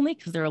as lonely,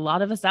 because there are a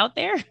lot of us out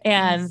there,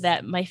 and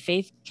that my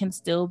faith can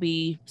still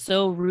be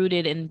so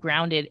rooted and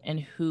grounded in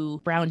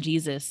who brown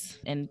Jesus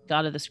and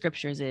God of the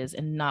scriptures is,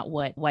 and not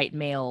what white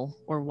male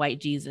or white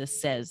Jesus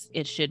says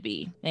it should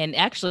be. And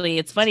actually,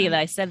 it's funny that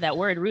I said that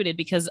word rooted,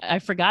 because I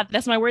forgot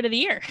that's my word of the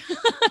year.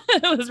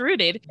 It was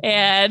rooted.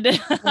 And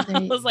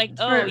I was like,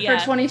 for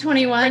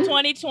 2021? For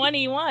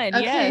 2021,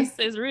 okay. Yes,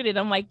 is rooted.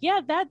 I'm like,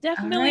 yeah, that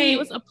definitely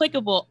was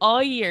applicable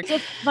all year. To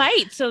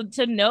fight,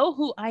 to know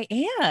who I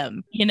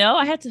am,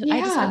 I had to,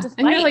 I just had to fight.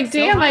 And you're like,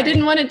 damn, so I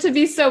didn't want it to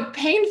be so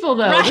painful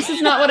though. Right. This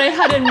is not what I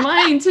had in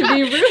mind to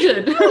be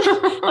rooted.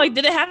 Like,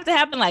 did it have to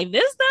happen like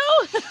this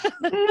though?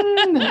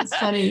 That's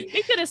funny.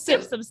 We could have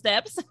skipped some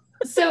steps.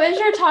 So as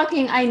you're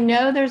talking, I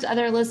know there's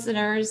other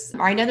listeners,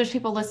 or I know there's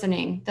people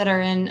listening that are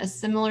in a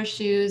similar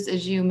shoes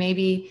as you,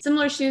 maybe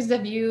similar shoes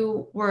that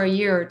you were a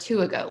year or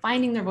two ago,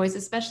 finding their voice,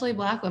 especially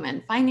Black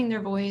women, finding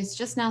their voice,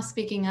 just now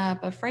speaking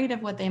up, afraid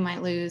of what they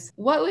might lose.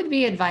 What would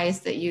be advice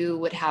that you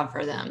would have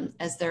for them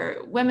as they're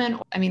women?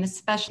 I mean,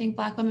 especially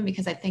Black women,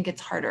 because I think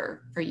it's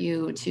harder for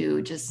you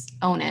to just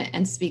own it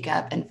and speak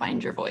up and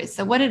find your voice.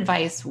 So what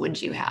advice would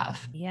you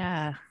have?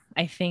 Yeah.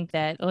 I think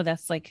that,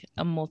 that's like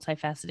a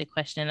multifaceted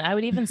question. I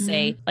would even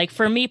say, like,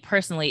 for me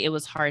personally, it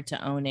was hard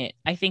to own it.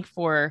 I think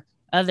for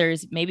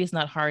others, maybe it's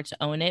not hard to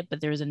own it,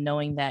 but there's a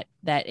knowing that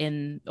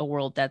in a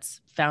world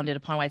that's founded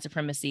upon white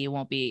supremacy, it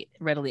won't be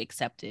readily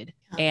accepted.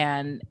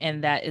 And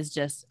that is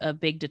just a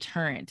big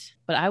deterrent.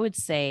 But I would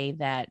say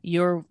that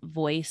your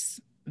voice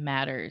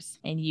matters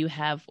and you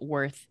have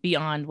worth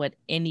beyond what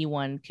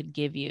anyone could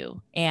give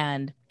you.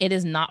 And it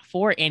is not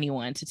for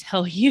anyone to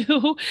tell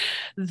you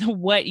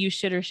what you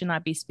should or should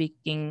not be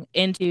speaking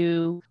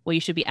into, what you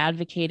should be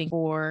advocating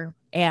for.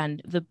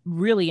 And the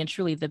really and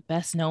truly the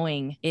best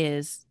knowing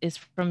is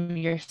from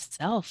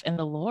yourself and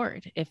the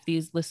Lord. If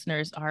these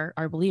listeners are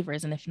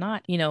believers, and if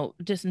not,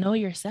 just know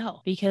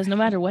yourself, because no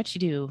matter what you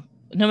do,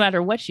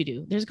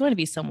 there's going to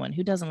be someone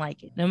who doesn't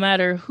like it. No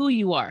matter who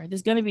you are,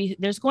 there's going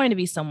to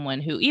be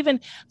someone who, even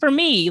for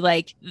me,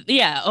 like,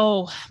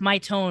 my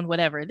tone,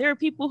 whatever. There are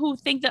people who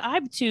think that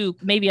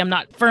maybe I'm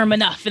not firm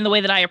enough in the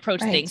way that I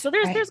approach things. So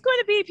there's going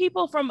to be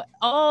people from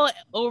all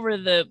over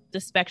the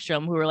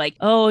spectrum who are like,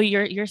 oh,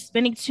 you're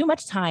spending too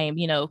much time,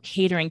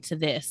 catering to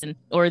this,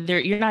 or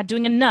you're not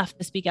doing enough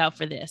to speak out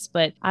for this.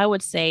 But I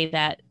would say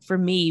that for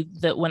me,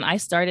 that when I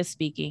started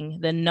speaking,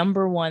 the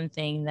number one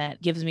thing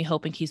that gives me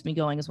hope and keeps me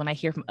going is when I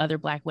hear from other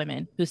Black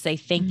women who say,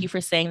 thank you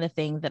for saying the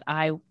thing that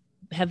I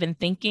have been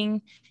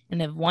thinking and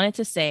have wanted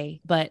to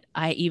say, but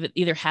I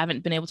either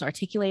haven't been able to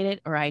articulate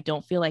it, or I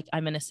don't feel like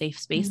I'm in a safe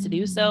space to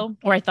do so,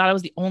 or I thought I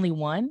was the only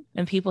one.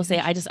 And people say,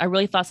 I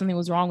really thought something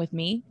was wrong with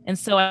me. And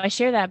so I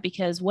share that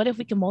because what if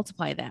we can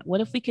multiply that?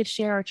 What if we could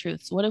share our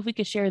truths? What if we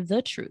could share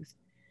the truth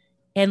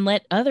and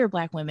let other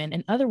Black women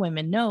and other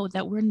women know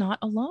that we're not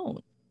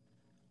alone?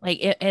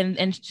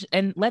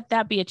 And let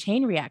that be a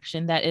chain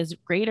reaction that is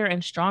greater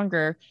and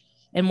stronger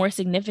and more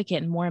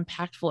significant and more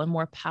impactful and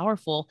more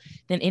powerful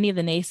than any of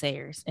the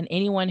naysayers and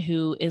anyone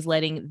who is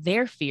letting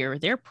their fear,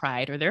 their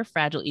pride, or their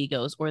fragile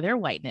egos, or their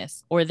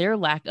whiteness, or their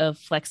lack of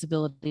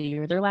flexibility,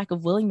 or their lack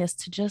of willingness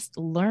to just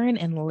learn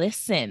and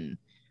listen.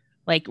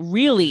 Like,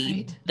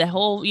 really, the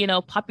whole,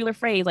 popular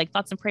phrase, like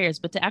thoughts and prayers,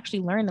 but to actually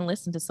learn and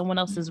listen to someone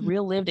else's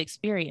real lived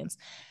experience.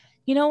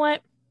 You know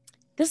what?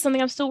 This is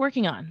something I'm still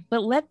working on,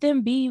 but let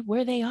them be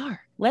where they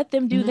are. Let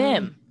them do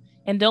them.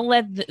 And don't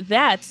let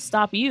that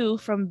stop you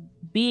from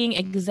being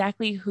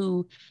exactly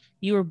who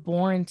you were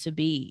born to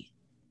be.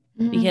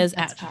 Because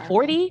at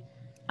 40,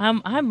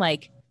 I'm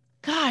like,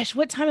 gosh,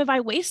 what time have I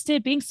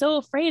wasted being so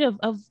afraid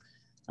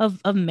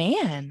of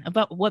man,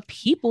 about what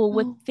people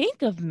would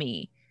think of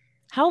me?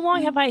 How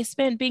long have I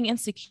spent being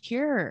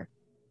insecure?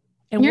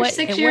 And you're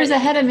 6 years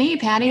ahead of me,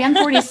 Patty. I'm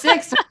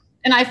 46.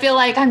 And I feel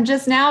like I'm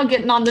just now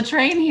getting on the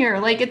train here.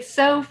 Like, it's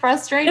so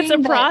frustrating. It's a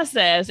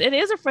process. It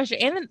is a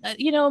frustration. And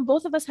then,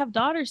 both of us have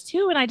daughters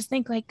too. And I just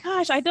think, like,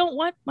 gosh, I don't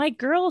want my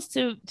girls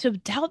to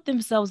doubt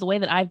themselves the way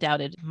that I've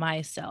doubted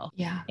myself.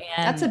 Yeah.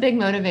 And that's a big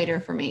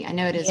motivator for me. I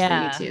know it is for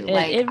you too. It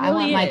really I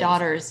want my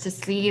daughters to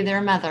see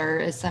their mother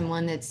as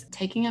someone that's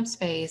taking up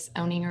space,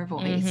 owning her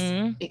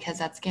voice, because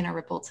that's going to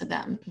ripple to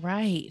them.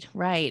 Right.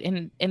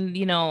 And,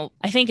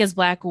 I think as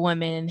Black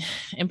women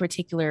in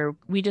particular,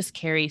 we just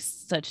carry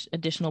such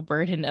additional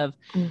burden of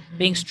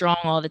being strong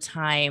all the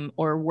time,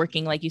 or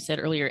working, like you said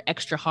earlier,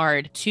 extra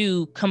hard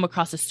to come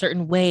across a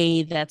certain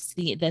way that's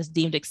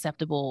deemed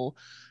acceptable.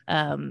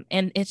 And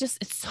it's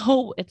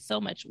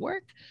so much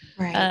work.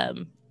 Right.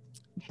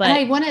 But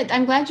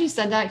I'm glad you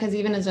said that, because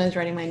even as I was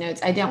writing my notes,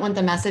 I don't want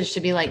the message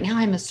to be like, now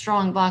I'm a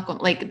strong Black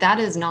woman. Like, that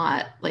is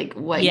not like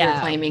what you're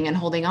claiming and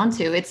holding on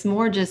to. It's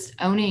more just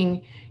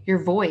owning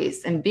your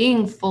voice and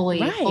being fully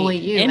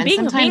you. And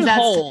sometimes being that's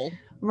whole.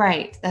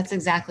 Right. That's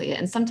exactly it.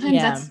 And sometimes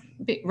that's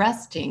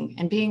resting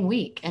and being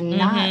weak and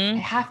not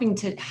having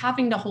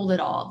to hold it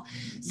all.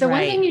 So one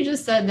thing you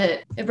just said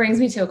that it brings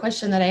me to a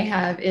question that I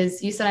have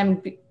is, you said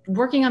I'm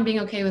working on being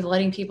okay with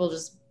letting people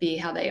just be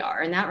how they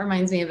are. And that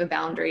reminds me of a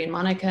boundary. And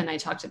Monica and I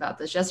talked about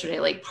this yesterday.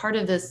 Like, part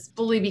of this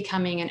fully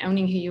becoming and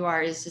owning who you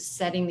are is just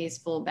setting these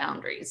full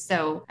boundaries.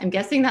 So I'm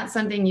guessing that's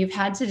something you've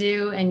had to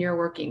do and you're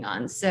working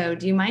on. So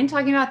do you mind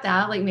talking about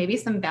that? Like, maybe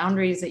some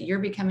boundaries that you're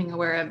becoming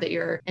aware of, that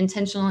you're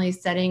intentionally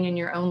setting in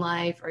your own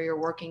life, or you're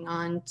working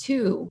on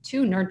to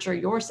nurture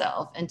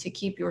yourself and to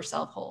keep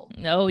yourself whole.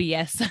 Oh,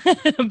 yes.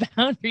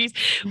 Boundaries.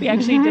 We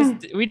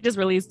actually just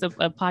released a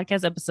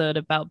podcast episode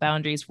about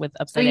boundaries with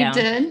Upside Down.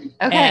 You did?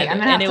 Okay. I'm going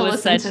to have to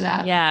listen to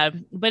that. Yeah.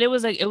 But it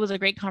was a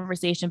great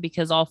conversation,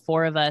 because all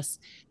four of us,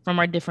 from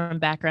our different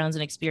backgrounds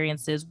and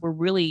experiences, were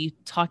really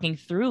talking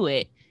through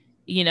it,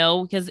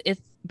 because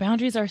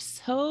boundaries are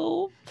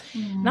so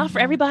not for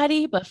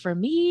everybody, but for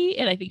me,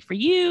 and I think for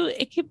you,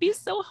 it can be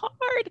so hard.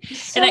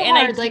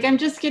 Hard. Like, I'm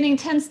just getting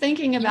tense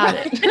thinking about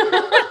it.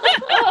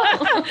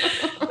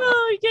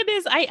 Oh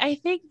goodness. I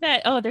think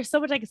that, there's so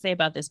much I can say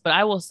about this, but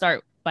I will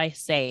start by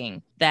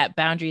saying that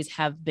boundaries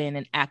have been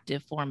an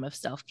active form of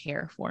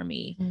self-care for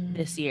me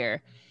this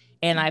year.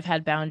 And I've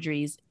had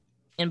boundaries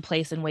in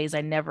place in ways I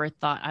never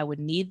thought I would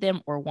need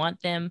them or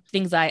want them.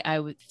 Things I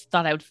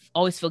thought I would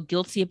always feel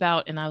guilty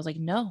about. And I was like,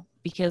 no,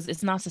 because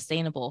it's not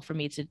sustainable for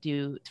me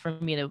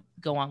to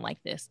go on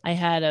like this. I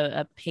had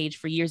a page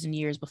for years and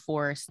years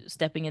before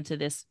stepping into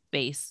this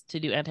space to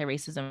do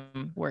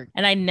anti-racism work.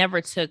 And I never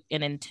took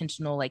an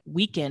intentional like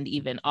weekend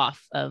even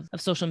off of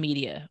social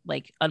media,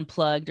 like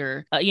unplugged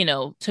or,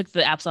 took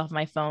the apps off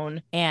my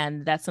phone.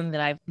 And that's something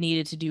that I've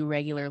needed to do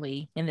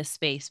regularly in this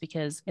space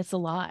because it's a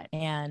lot.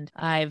 And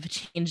I've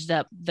changed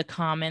up the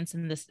comments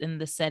in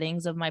the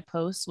settings of my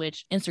posts,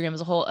 which Instagram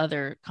is a whole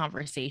other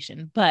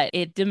conversation, but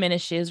it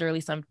diminishes, or at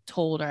least I'm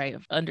told, or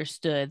I've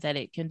understood that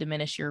it can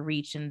diminish your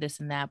reach and this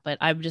and that. But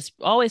I'm just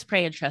always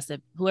pray and trust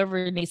that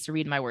whoever needs to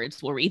read my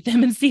words will read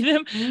them and see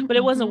them. Mm-hmm. But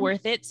it wasn't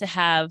worth it to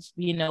have,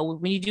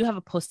 when you do have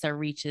a post that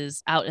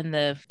reaches out in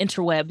the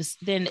interwebs,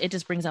 then it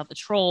just brings out the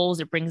trolls.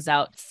 It brings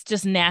out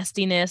just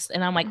nastiness.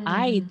 And I'm like,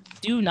 I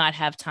do not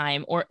have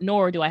time,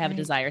 nor do I have a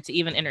desire to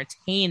even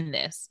entertain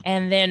this.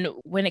 And then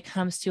when it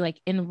comes to like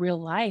in real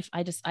life,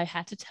 I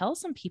had to tell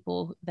some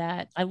people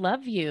that I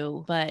love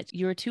you, but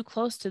you're too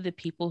close to the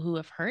people who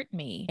have hurt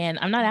me. And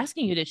I'm not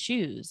asking you to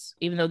choose,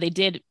 even though they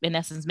did in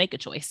essence make a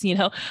choice,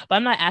 but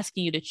I'm not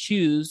asking you to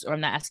choose, or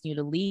I'm not asking you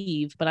to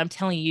leave, but I'm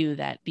telling you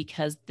that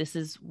because this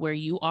is where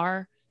you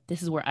are,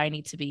 this is where I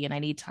need to be, and I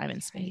need time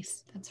and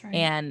space. That's right.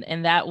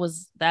 And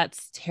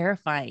that's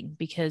terrifying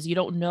because you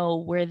don't know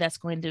where that's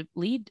going to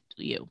lead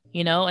you,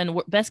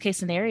 and best case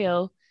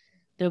scenario,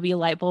 there'll be a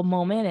light bulb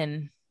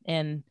moment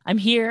and I'm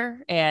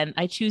here and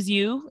I choose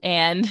you.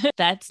 And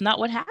that's not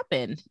what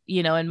happened,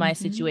 in my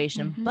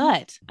situation.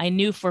 But I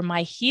knew for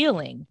my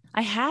healing,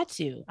 I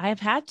have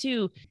had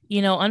to,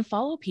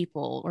 unfollow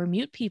people or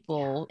mute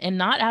people, and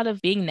not out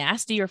of being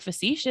nasty or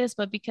facetious,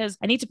 but because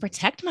I need to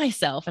protect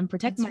myself and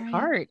protect my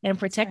heart and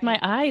protect my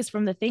eyes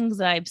from the things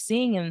that I'm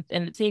seeing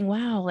and saying,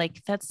 wow,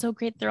 like that's so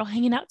great. They're all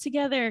hanging out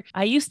together.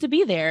 I used to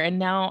be there. And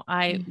now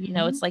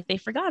it's like they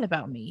forgot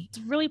about me. It's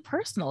really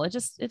personal.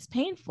 It's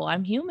painful.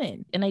 I'm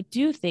human. And I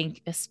do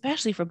think,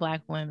 especially for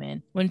Black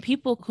women, when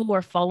people who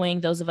are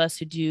following those of us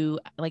who do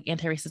like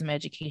anti-racism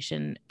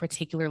education,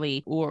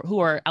 particularly, or who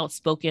are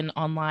outspoken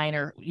online,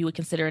 or you would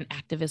consider an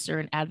activist or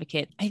an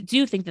advocate, I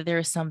do think that there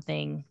is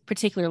something,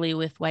 particularly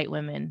with white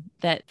women,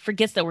 that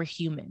forgets that we're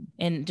human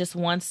and just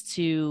wants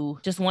to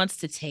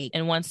take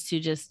and wants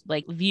to just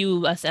like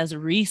view us as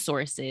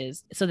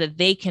resources so that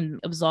they can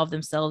absolve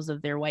themselves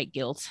of their white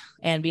guilt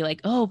and be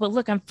like, oh, but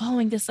look, I'm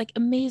following this like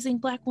amazing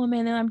Black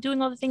woman and I'm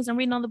doing all the things, I'm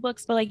reading all the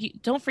books, but like,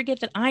 don't forget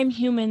that I'm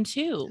human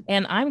too.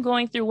 And I'm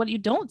going through what you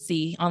don't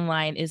see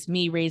online is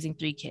me raising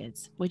 3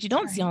 kids. What you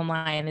don't see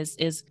online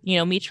is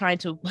me trying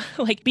to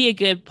like be a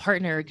good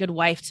partner, a good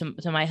wife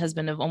to my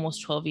husband of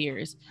almost 12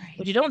 years.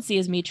 What you don't see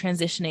is me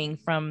transitioning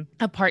from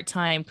a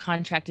part-time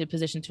contracted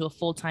position to a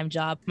full-time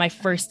job, my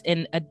first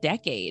in a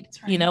decade.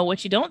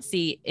 What you don't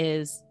see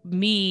is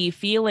me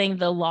feeling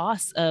the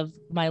loss of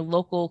my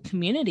local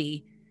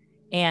community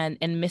and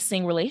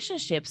missing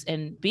relationships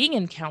and being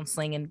in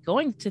counseling and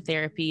going to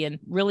therapy and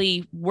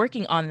really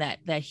working on that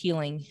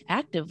healing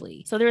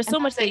actively. So there is so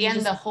much that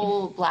again, the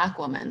whole Black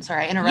woman,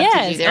 sorry, I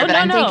interrupted you there, but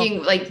I'm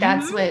thinking like,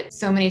 that's what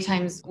so many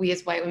times we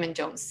as white women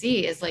don't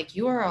see is like,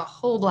 you are a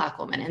whole Black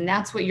woman and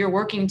that's what you're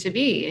working to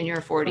be in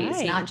your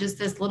 40s, not just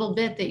this little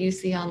bit that you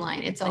see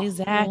online. It's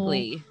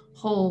a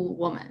whole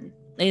woman.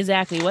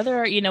 Exactly.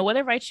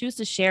 Whether I choose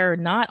to share or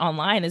not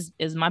online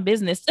is my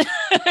business.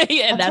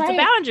 Yeah, that's a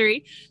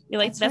boundary.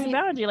 That's a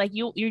boundary. Like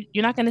you're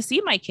not going to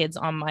see my kids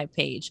on my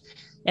page,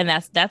 and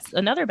that's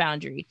another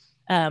boundary.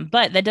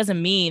 But that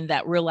doesn't mean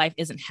that real life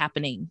isn't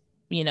happening,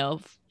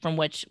 from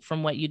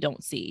what you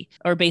don't see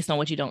or based on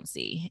what you don't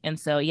see. And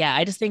so, yeah,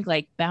 I just think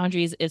like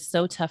boundaries is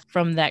so tough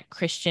from that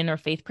Christian or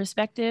faith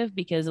perspective,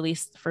 because at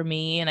least for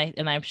me,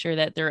 and I'm sure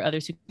that there are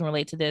others who can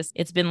relate to this,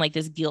 it's been like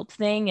this guilt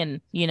thing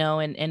and,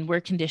 and we're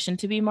conditioned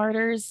to be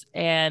martyrs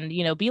and,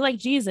 be like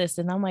Jesus.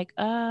 And I'm like,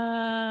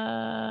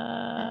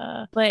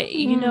 but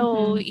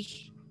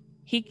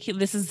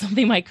this is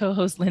something my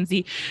co-host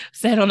Lindsay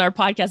said on our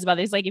podcast about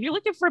this. Like, if you're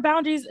looking for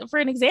boundaries for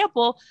an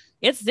example,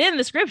 it's in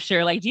the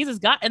scripture. Like Jesus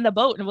got in the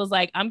boat and was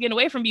like, I'm getting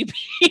away from you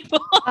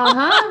people. And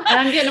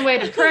I'm getting away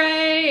to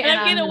pray. And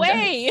I'm getting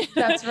away.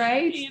 That's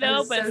right.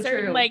 But so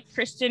certain true. Like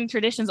Christian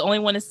traditions only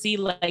want to see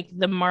like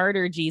the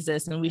martyr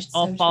Jesus, and we should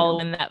all follow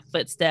in that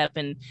footstep.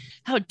 And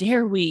how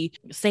dare we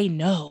say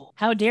no?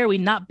 How dare we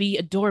not be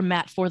a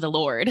doormat for the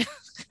Lord?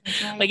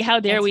 Like, how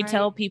dare we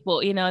tell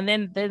people, and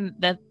then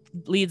that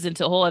leads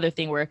into a whole other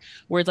thing where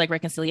words like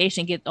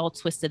reconciliation get all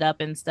twisted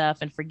up and stuff,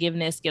 and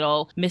forgiveness get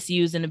all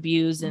misused and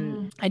abused.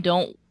 And I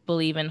don't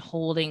believe in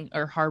holding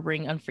or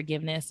harboring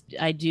unforgiveness.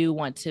 I do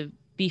want to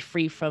be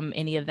free from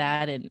any of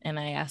that. And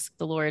I ask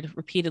the Lord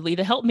repeatedly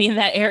to help me in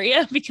that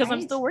area, because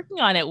I'm still working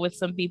on it with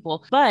some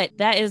people. But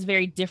that is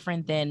very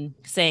different than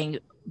saying,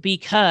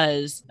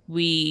 because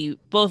we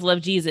both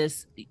love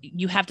Jesus,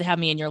 you have to have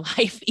me in your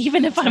life,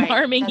 even if I'm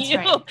harming you.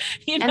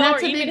 And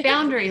that's a big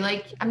boundary.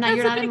 Like,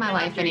 you're not in my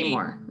life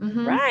anymore.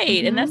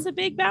 Right. And that's a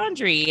big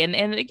boundary. And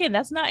again,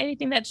 that's not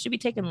anything that should be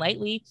taken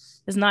lightly.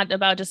 It's not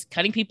about just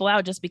cutting people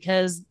out just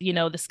because,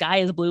 the sky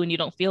is blue and you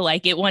don't feel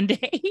like it one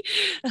day.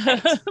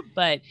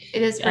 But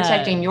it is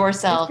protecting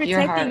yourself,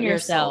 your heart, yourself. Your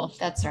soul.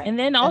 That's right. And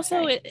then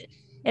also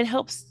it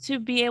helps to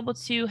be able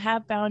to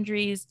have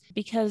boundaries,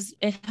 because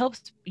it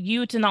helps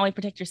you to not only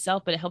protect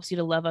yourself, but it helps you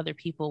to love other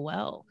people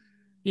well.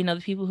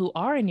 the people who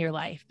are in your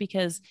life,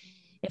 because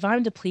if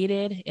I'm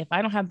depleted, if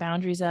I don't have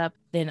boundaries up,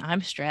 then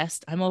I'm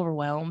stressed, I'm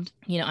overwhelmed,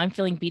 I'm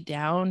feeling beat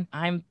down,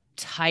 I'm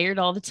tired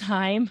all the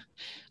time,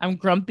 I'm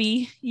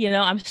grumpy,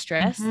 I'm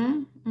stressed.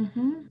 I'm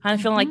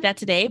feeling like that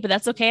today, but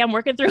that's okay. I'm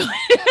working through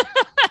it.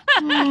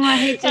 I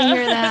hate to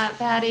hear that,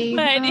 Patty.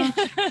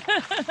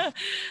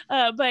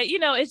 But, but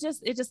it's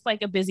just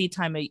like a busy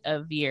time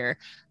of year.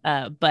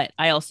 But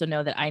I also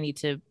know that I need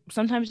to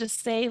sometimes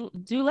just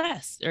do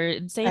less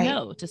or say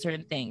no to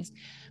certain things.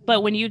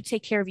 But when you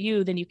take care of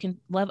you, then you can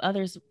love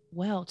others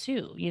well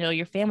too.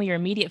 Your family, your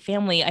immediate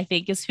family, I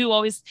think, is who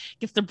always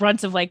gets the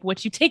brunt of like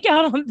what you take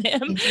out on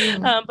them.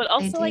 But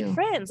also like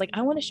friends, like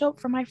I want to show up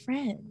for my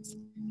friends.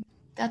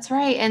 That's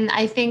right. And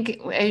I think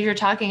as you're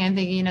talking, I'm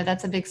thinking,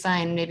 that's a big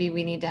sign. Maybe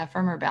we need to have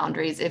firmer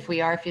boundaries if we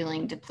are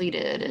feeling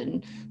depleted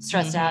and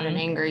stressed out and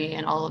angry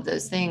and all of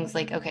those things.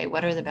 Like, okay,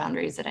 what are the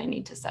boundaries that I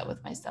need to set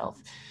with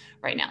myself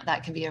right now?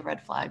 That can be a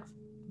red flag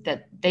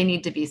that they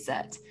need to be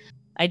set.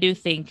 I do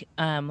think,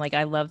 like,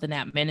 I love the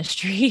Nap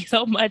ministry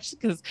so much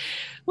because,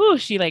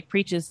 she like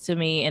preaches to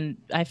me and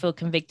I feel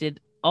convicted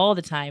all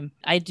the time.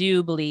 I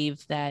do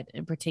believe that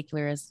in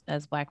particular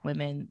as Black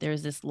women,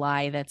 there's this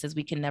lie that says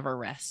we can never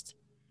rest.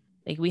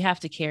 Like we have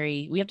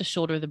to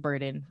shoulder the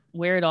burden,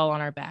 wear it all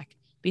on our back,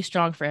 be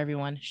strong for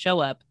everyone, show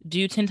up,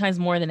 do 10 times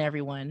more than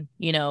everyone,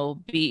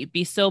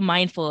 be so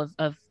mindful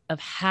of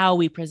how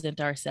we present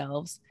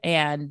ourselves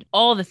and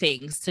all the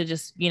things to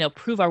just,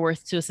 prove our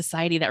worth to a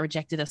society that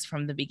rejected us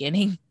from the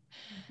beginning.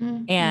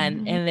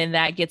 And then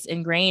that gets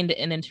ingrained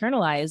and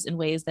internalized in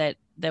ways that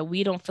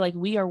we don't feel like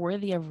we are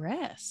worthy of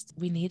rest.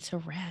 We need to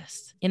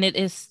rest. And it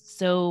is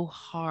so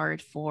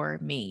hard for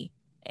me.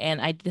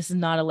 And this is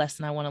not a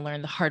lesson I want to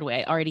learn the hard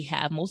way. I already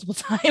have multiple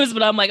times,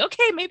 but I'm like,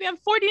 okay, maybe I'm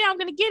 40 now. I'm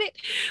going to get it.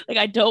 Like,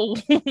 I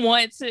don't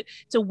want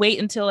to wait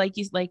until I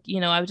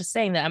was just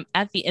saying that I'm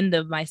at the end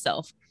of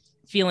myself,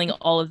 feeling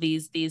all of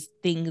these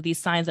things, these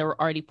signs that were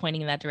already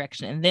pointing in that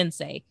direction, and then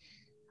say,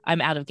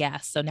 I'm out of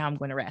gas. So now I'm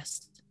going to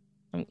rest.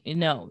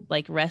 No,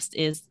 like rest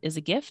is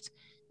a gift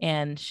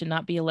and should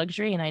not be a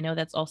luxury. And I know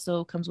that's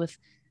also comes with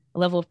a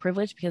level of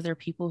privilege because there are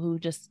people who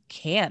just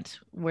can't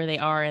where they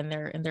are in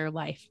their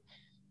life.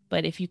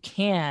 But if you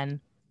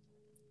can,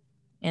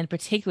 and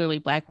particularly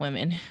Black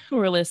women who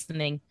are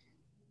listening,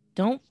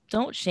 don't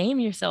shame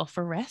yourself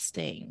for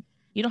resting.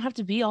 You don't have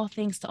to be all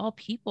things to all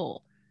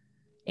people.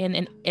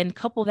 And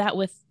couple that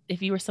with,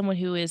 if you are someone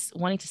who is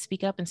wanting to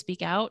speak up and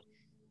speak out,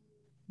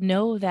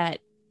 know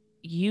that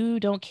you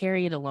don't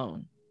carry it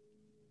alone.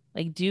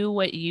 Like don't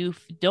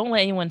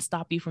let anyone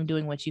stop you from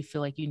doing what you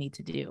feel like you need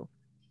to do.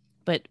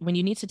 But when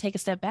you need to take a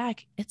step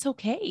back, it's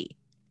okay.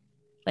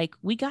 Like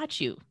we got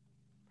you.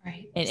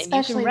 Right. And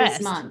especially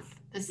this month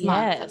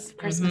of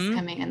Christmas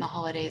coming and the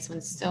holidays when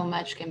so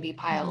much can be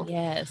piled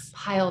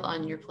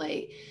on your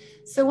plate.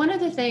 So one of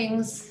the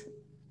things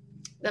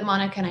that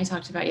Monica and I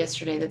talked about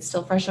yesterday that's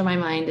still fresh on my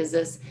mind is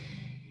this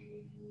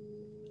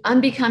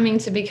unbecoming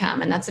to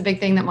become. And that's a big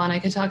thing that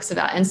Monica talks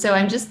about. And so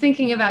I'm just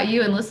thinking about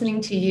you and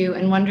listening to you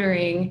and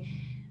wondering,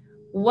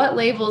 what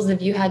labels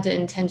have you had to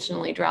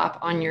intentionally drop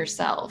on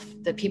yourself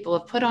that people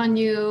have put on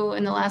you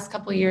in the last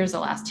couple of years, the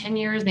last 10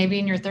 years, maybe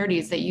in your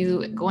 30s, that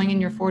you going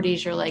in your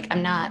 40s, you're like,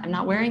 I'm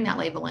not wearing that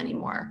label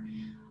anymore.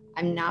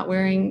 I'm not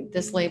wearing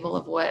this label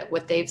of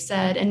what they've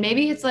said. And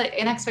maybe it's like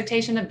an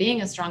expectation of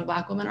being a strong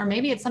Black woman, or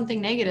maybe it's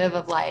something negative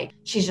of like,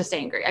 she's just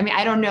angry. I mean,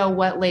 I don't know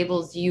what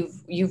labels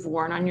you've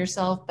worn on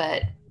yourself,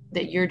 but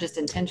that you're just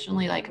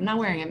intentionally like, I'm not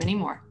wearing them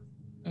anymore.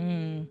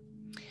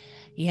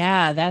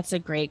 Yeah, that's a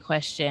great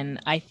question.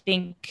 I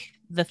think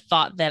the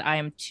thought that I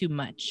am too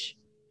much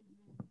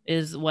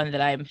is one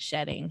that I'm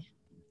shedding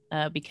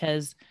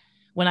because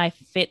when I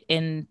fit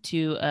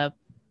into a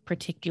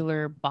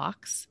particular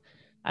box,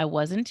 I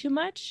wasn't too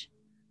much.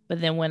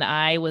 But then when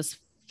I was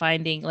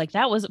finding, like,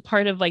 that was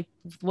part of like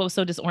what was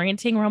so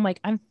disorienting, where I'm like,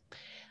 I'm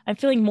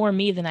feeling more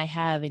me than I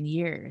have in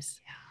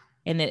years.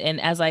 Yeah. And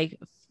as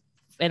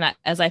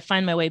I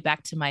find my way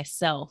back to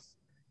myself,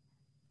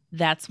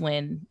 that's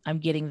when I'm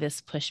getting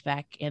this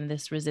pushback and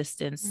this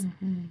resistance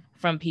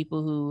from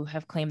people who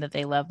have claimed that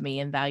they love me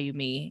and value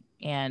me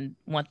and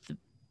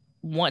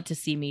want to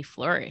see me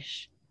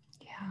flourish.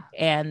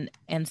 Yeah.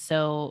 And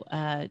so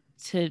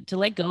to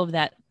let go of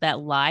that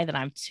lie that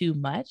I'm too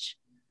much.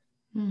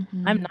 I'm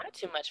not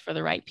too much for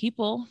the right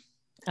people.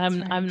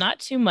 I'm not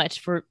too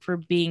much for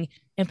being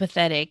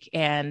empathetic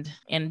and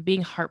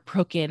being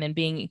heartbroken and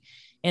being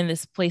in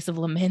this place of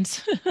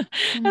lament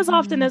as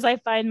often as I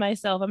find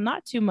myself. I'm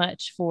not too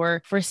much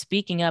for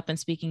speaking up and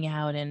speaking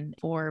out and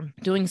for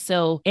doing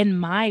so in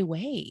my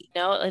way.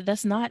 No,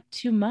 that's not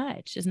too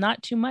much. It's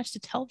not too much to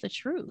tell the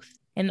truth.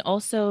 And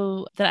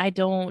also that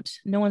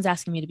no one's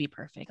asking me to be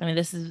perfect. I mean,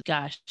 this is,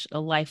 gosh, a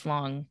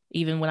lifelong,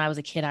 even when I was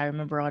a kid, I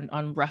remember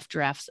on rough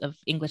drafts of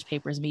English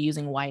papers, me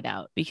using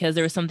whiteout because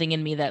there was something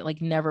in me that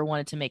like never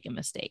wanted to make a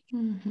mistake.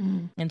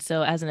 Mm-hmm. And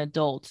so as an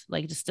adult,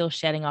 like just still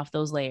shedding off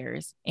those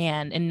layers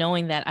and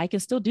knowing that I can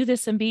still do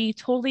this and be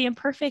totally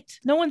imperfect.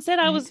 No one said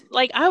I was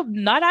like, I'm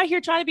not out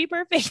here trying to be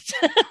perfect.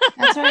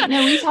 That's right.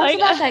 No, we talked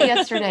about that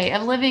yesterday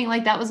of living,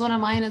 like that was one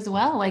of mine as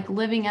well. Like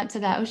living up to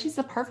that. Oh, she's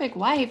the perfect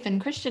wife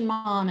and Christian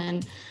mom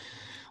and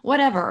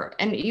whatever.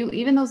 And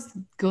even those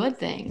good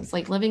things,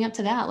 like living up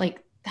to that,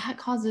 like that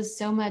causes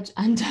so much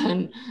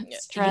undone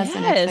stress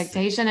and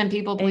expectation and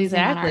people pleasing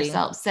on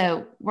ourselves.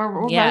 So we're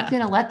both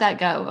going to let that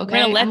go. Okay. We're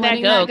going to let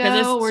that go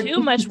because it's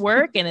too much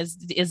work and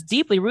is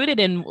deeply rooted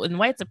in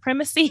white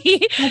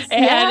supremacy.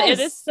 And it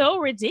is so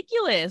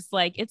ridiculous.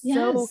 Like it's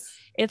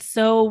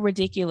so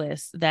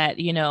ridiculous that,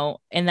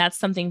 and that's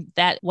something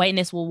that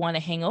whiteness will want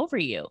to hang over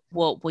you.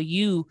 Well,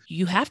 you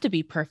have to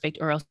be perfect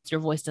or else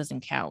your voice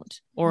doesn't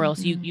count, or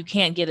else you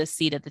can't get a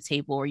seat at the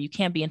table, or you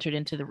can't be entered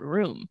into the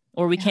room,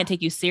 or we can't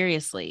take you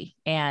seriously.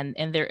 And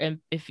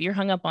if you're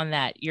hung up on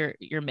that,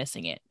 you're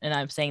missing it. And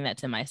I'm saying that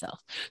to myself.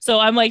 So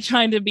I'm like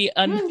trying to be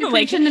you're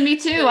preaching to me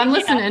too. I'm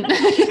listening.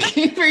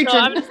 Keep preaching. So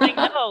I'm just like,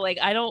 no, like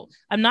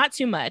I'm not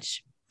too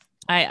much.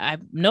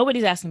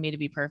 Nobody's asking me to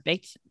be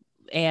perfect.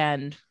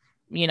 And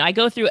I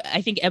go through,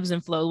 I think, ebbs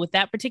and flows with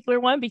that particular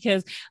one,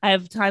 because I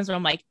have times where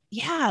I'm like,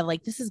 yeah,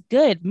 like this is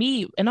good,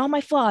 me and all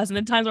my flaws. And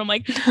then times where I'm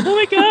like, oh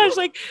my gosh,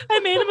 like I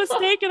made a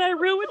mistake and I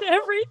ruined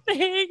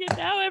everything and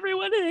now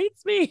everyone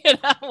hates me. And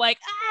I'm like,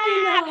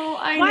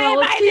 I know.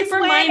 Let's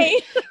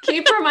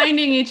keep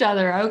reminding each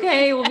other.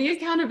 Okay. We'll be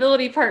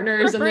accountability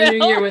partners in the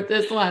new year with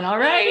this one. All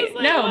right.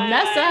 Like, no,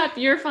 mess up.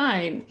 You're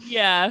fine.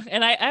 Yeah.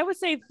 And I would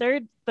say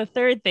the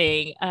third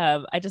thing,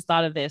 I just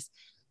thought of this,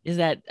 is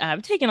that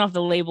I'm taking off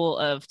the label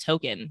of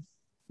token.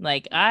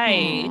 Like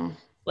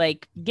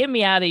like get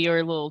me out of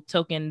your little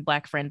token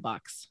Black friend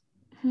box.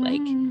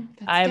 Like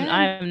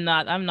I'm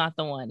not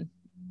the one.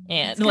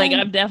 And like,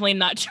 I'm definitely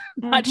not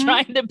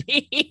trying to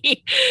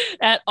be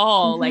at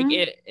all. Like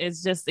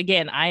it's just,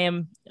 again, I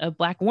am a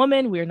Black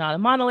woman. We're not a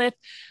monolith.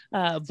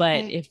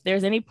 But if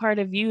there's any part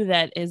of you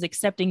that is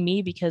accepting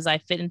me because I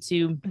fit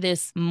into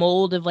this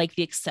mold of like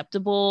the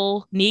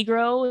acceptable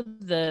Negro,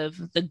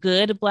 the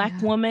good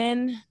Black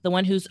woman, the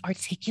one who's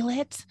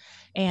articulate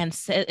and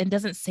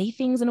doesn't say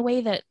things in a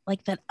way that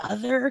like that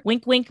other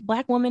wink wink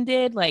Black woman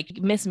did, like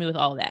miss me with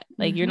all that.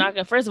 Like you're not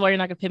gonna, first of all, you're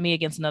not gonna pit me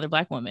against another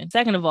Black woman.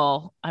 Second of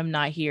all, I'm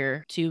not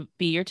here to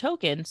be your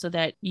token so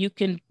that you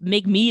can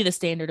make me the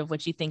standard of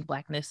what you think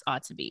Blackness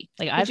ought to be.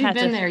 Like you've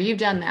been there, you've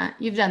done that.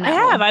 I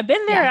have. I've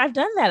been there. I've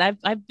done that.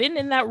 I've been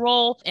in that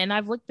role, and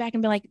I've looked back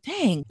and been like,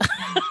 dang, like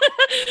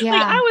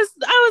I was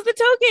the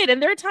token.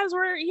 And there are times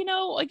where,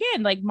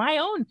 again, like my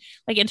own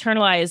like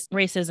internalized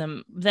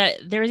racism, that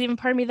there was even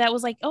part of me that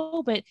was like,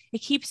 oh, but it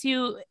keeps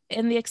you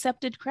in the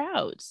accepted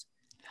crowds.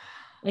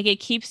 Like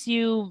it keeps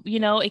you,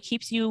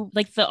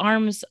 like the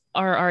arms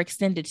are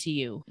extended to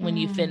you when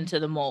you fit into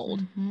the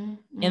mold,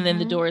 and then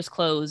the doors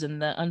close and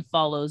the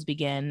unfollows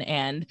begin,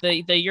 and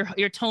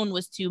your tone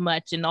was too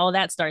much, and all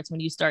that starts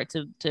when you start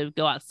to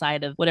go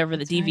outside of whatever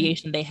the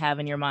deviation they have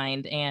in your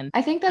mind. And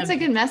I think that's a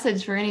good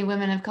message for any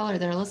women of color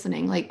that are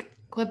listening. Like,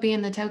 quit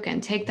being the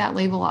token, take that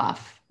label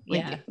off.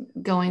 Like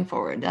going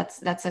forward,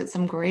 that's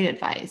some great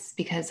advice,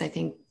 because I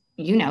think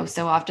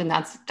so often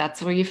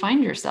that's where you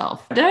find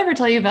yourself. Did I ever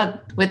tell you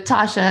about with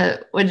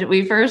Tasha when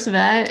we first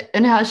met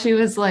and how she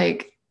was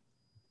like,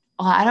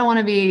 well, I don't want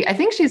to be, I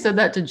think she said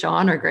that to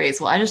John or Grace.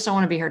 Well, I just don't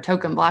want to be her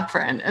token Black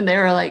friend. And they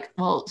were like,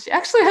 well, she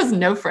actually has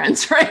no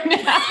friends right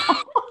now.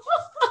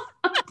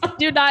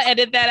 Do not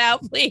edit that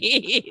out,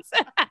 please.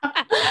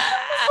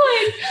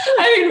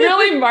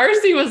 Really,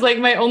 Marcy was like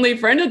my only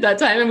friend at that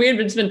time. And we had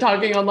been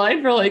talking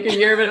online for like a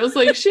year, but it was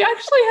like, she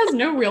actually has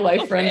no real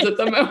life friends at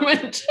the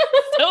moment.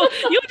 So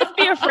you would just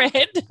be a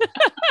friend.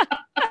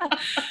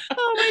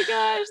 Oh my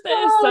gosh,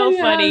 that is so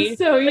funny.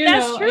 So,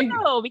 that's true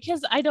though,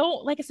 because I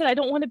don't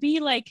want to be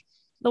like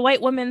the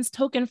white woman's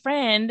token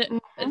friend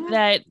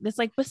that's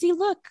like, but see,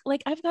 look,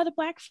 like I've got a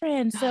Black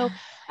friend, so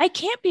I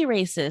can't be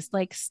racist.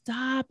 Like,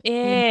 stop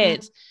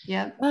it.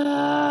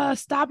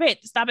 Stop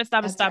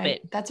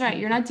it. That's right.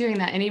 You're not doing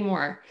that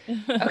anymore.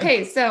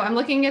 Okay. So I'm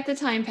looking at the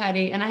time,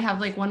 Patty, and I have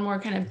like one more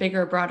kind of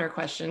bigger, broader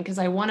question, because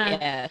I want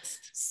to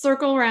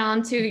circle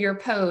around to your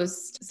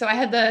post. So I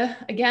had the,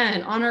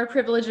 again, honor,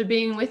 privilege of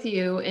being with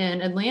you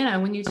in Atlanta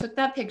when you took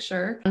that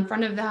picture in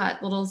front of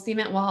that little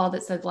cement wall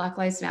that said Black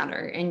Lives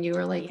Matter. And you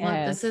were like,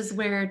 look, this is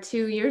where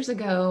 2 years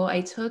ago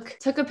I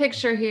took a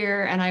picture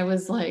here, and I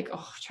was like,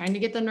 trying to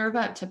get the nerve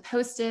up to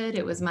post it.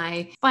 It was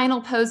my final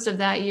post of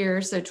that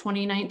year. So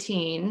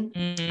 2019,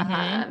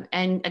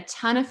 and a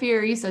ton of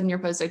fear, you said in your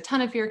post, a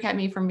ton of fear kept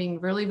me from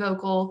being really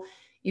vocal.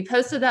 You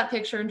posted that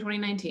picture in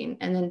 2019.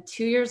 And then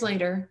 2 years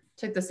later,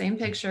 took the same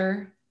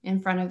picture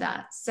in front of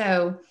that.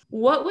 So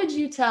what would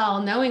you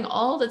tell, knowing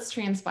all that's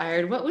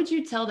transpired, what would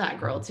you tell that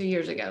girl 2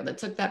 years ago that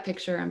took that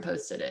picture and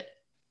posted it?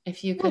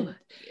 If you could,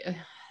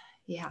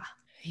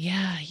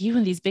 Yeah, you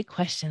and these big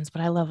questions,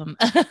 but I love them.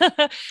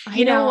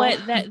 You know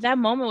what? That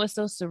moment was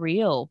so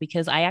surreal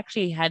because I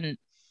actually hadn't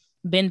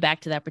been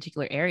back to that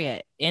particular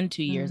area in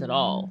 2 years at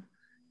all.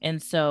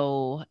 And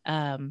so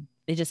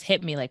it just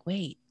hit me like,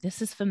 wait,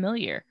 this is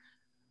familiar.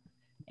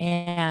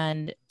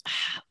 And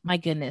my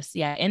goodness,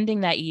 yeah,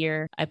 ending that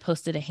year, I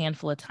posted a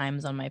handful of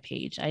times on my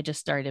page. I just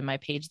started my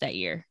page that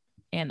year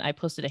and I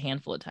posted a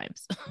handful of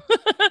times.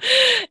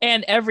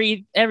 And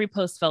every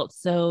post felt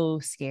so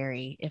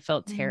scary. It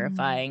felt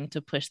terrifying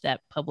to push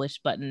that publish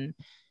button.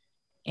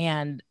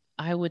 And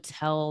I would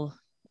tell,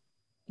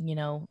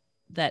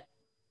 that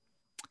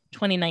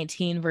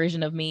 2019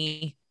 version of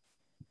me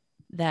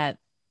that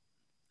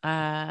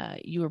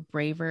you were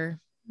braver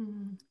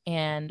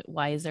and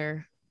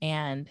wiser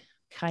and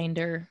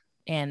kinder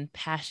and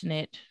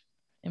passionate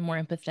and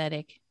more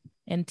empathetic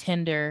and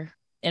tender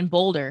and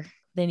bolder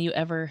than you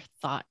ever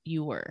thought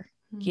you were.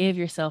 Give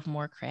yourself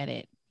more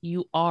credit.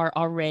 You are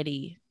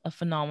already a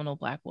phenomenal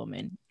Black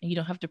woman, and you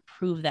don't have to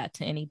prove that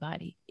to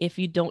anybody. If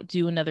you don't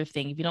do another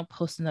thing, if you don't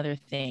post another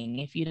thing,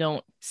 if you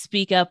don't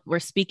speak up or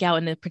speak out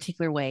in a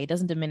particular way, it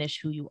doesn't diminish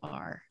who you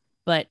are.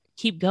 But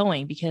keep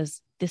going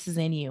because this is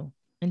in you,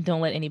 and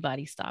don't let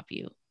anybody stop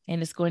you.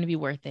 And it's going to be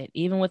worth it,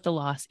 even with the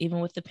loss, even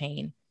with the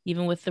pain,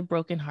 even with the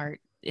broken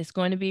heart. It's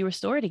going to be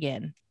restored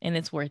again, and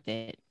it's worth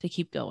it to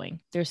keep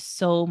going. There's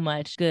so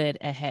much good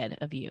ahead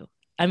of you.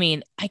 I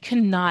mean, I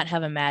could not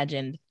have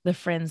imagined the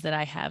friends that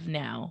I have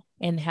now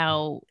and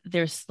how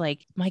there's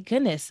like, my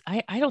goodness,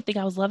 I don't think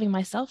I was loving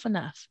myself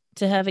enough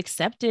to have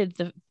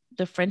accepted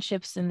the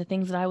friendships and the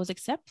things that I was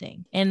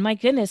accepting. And my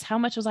goodness, how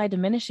much was I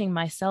diminishing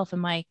myself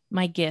and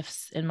my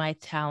gifts and my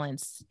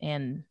talents?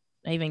 And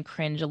I even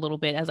cringe a little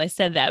bit as I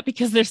said that,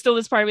 because there's still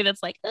this part of me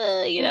that's like,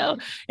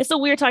 it's so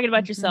weird talking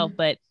about yourself,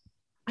 but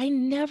I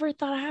never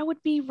thought I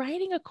would be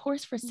writing a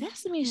course for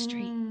Sesame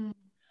Street.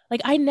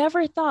 Like, I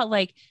never thought,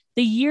 like,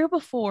 the year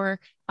before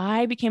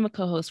I became a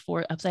co-host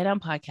for Upside Down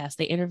Podcast,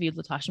 they interviewed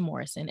Latasha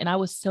Morrison, and I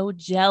was so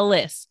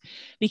jealous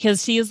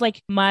because she is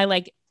like my,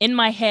 like, in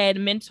my head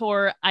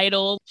mentor,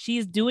 idol.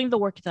 She's doing the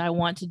work that I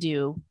want to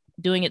do,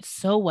 doing it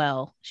so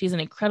well. She's an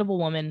incredible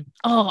woman.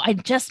 Oh, I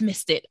just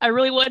missed it. I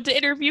really wanted to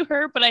interview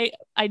her, but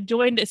I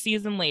joined a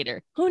season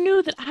later. Who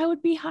knew that I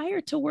would be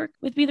hired to work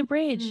with Be the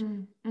Bridge?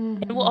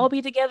 And we'll all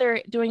be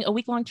together doing a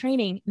week-long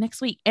training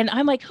next week. And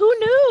I'm like, who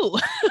knew?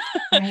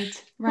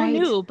 Right. Who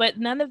knew? But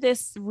none of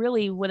this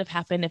really would have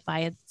happened if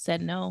I had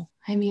said no.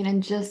 I mean,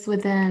 and just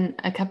within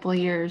a couple of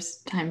years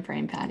time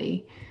frame,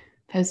 Patty,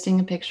 posting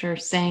a picture,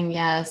 saying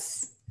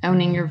yes,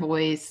 owning your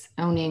voice,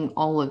 owning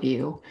all of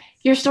you.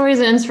 Your story is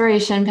an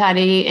inspiration,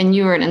 Patty, and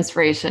you are an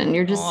inspiration.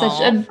 You're just such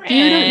a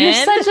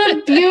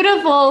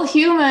beautiful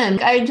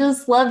human. I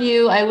just love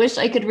you. I wish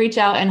I could reach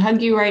out and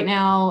hug you right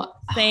now.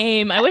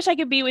 Same. I wish I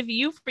could be with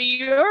you for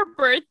your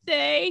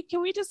birthday.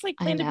 Can we just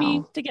plan to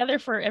be together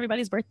for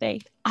everybody's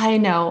birthday? I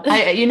know.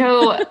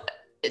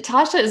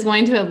 Tasha is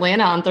going to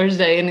Atlanta on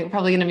Thursday and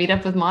probably going to meet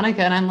up with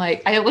Monica. And I'm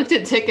like, I looked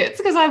at tickets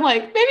because I'm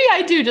like, maybe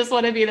I do just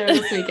want to be there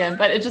this weekend,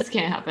 but it just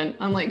can't happen.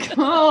 I'm like,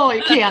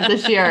 I can't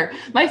this year.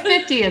 My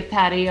 50th,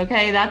 Patty.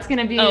 Okay. That's going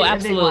to be a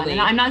big one. And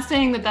I'm not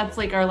saying that that's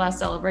like our last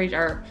celebration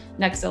or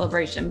next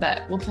celebration,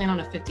 but we'll plan on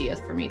a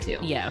 50th for me too.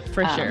 Yeah,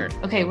 for sure.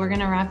 Okay. We're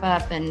going to wrap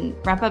up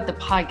the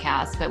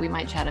podcast, but we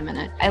might chat a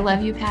minute. I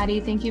love you, Patty.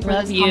 Thank you for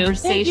this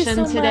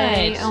conversation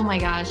today. Oh my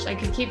gosh. I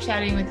could keep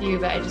chatting with you,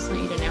 but I just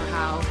want you to know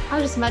how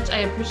just much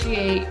I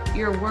appreciate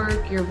your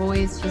work, your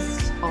voice,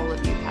 just all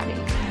of you, Patty.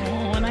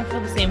 Oh, and I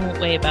feel the same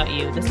way about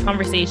you. This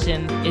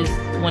conversation is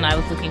one I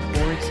was looking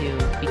forward to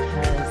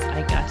because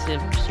I got to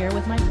share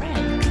with my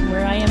friend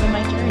where I am in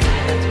my journey.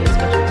 And that's really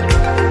special to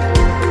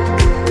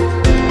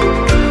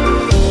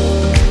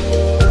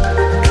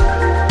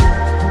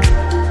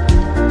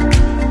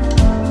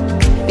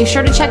me. Be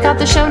sure to check out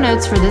the show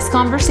notes for this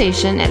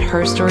conversation at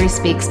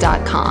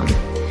herstoryspeaks.com.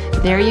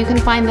 There you can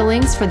find the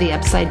links for the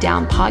Upside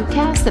Down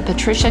podcast that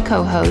Patricia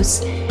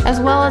co-hosts, as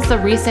well as the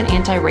recent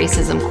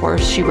anti-racism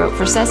course she wrote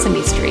for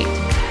Sesame Street.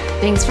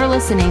 Thanks for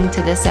listening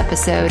to this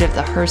episode of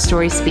the Her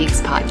Story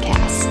Speaks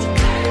podcast.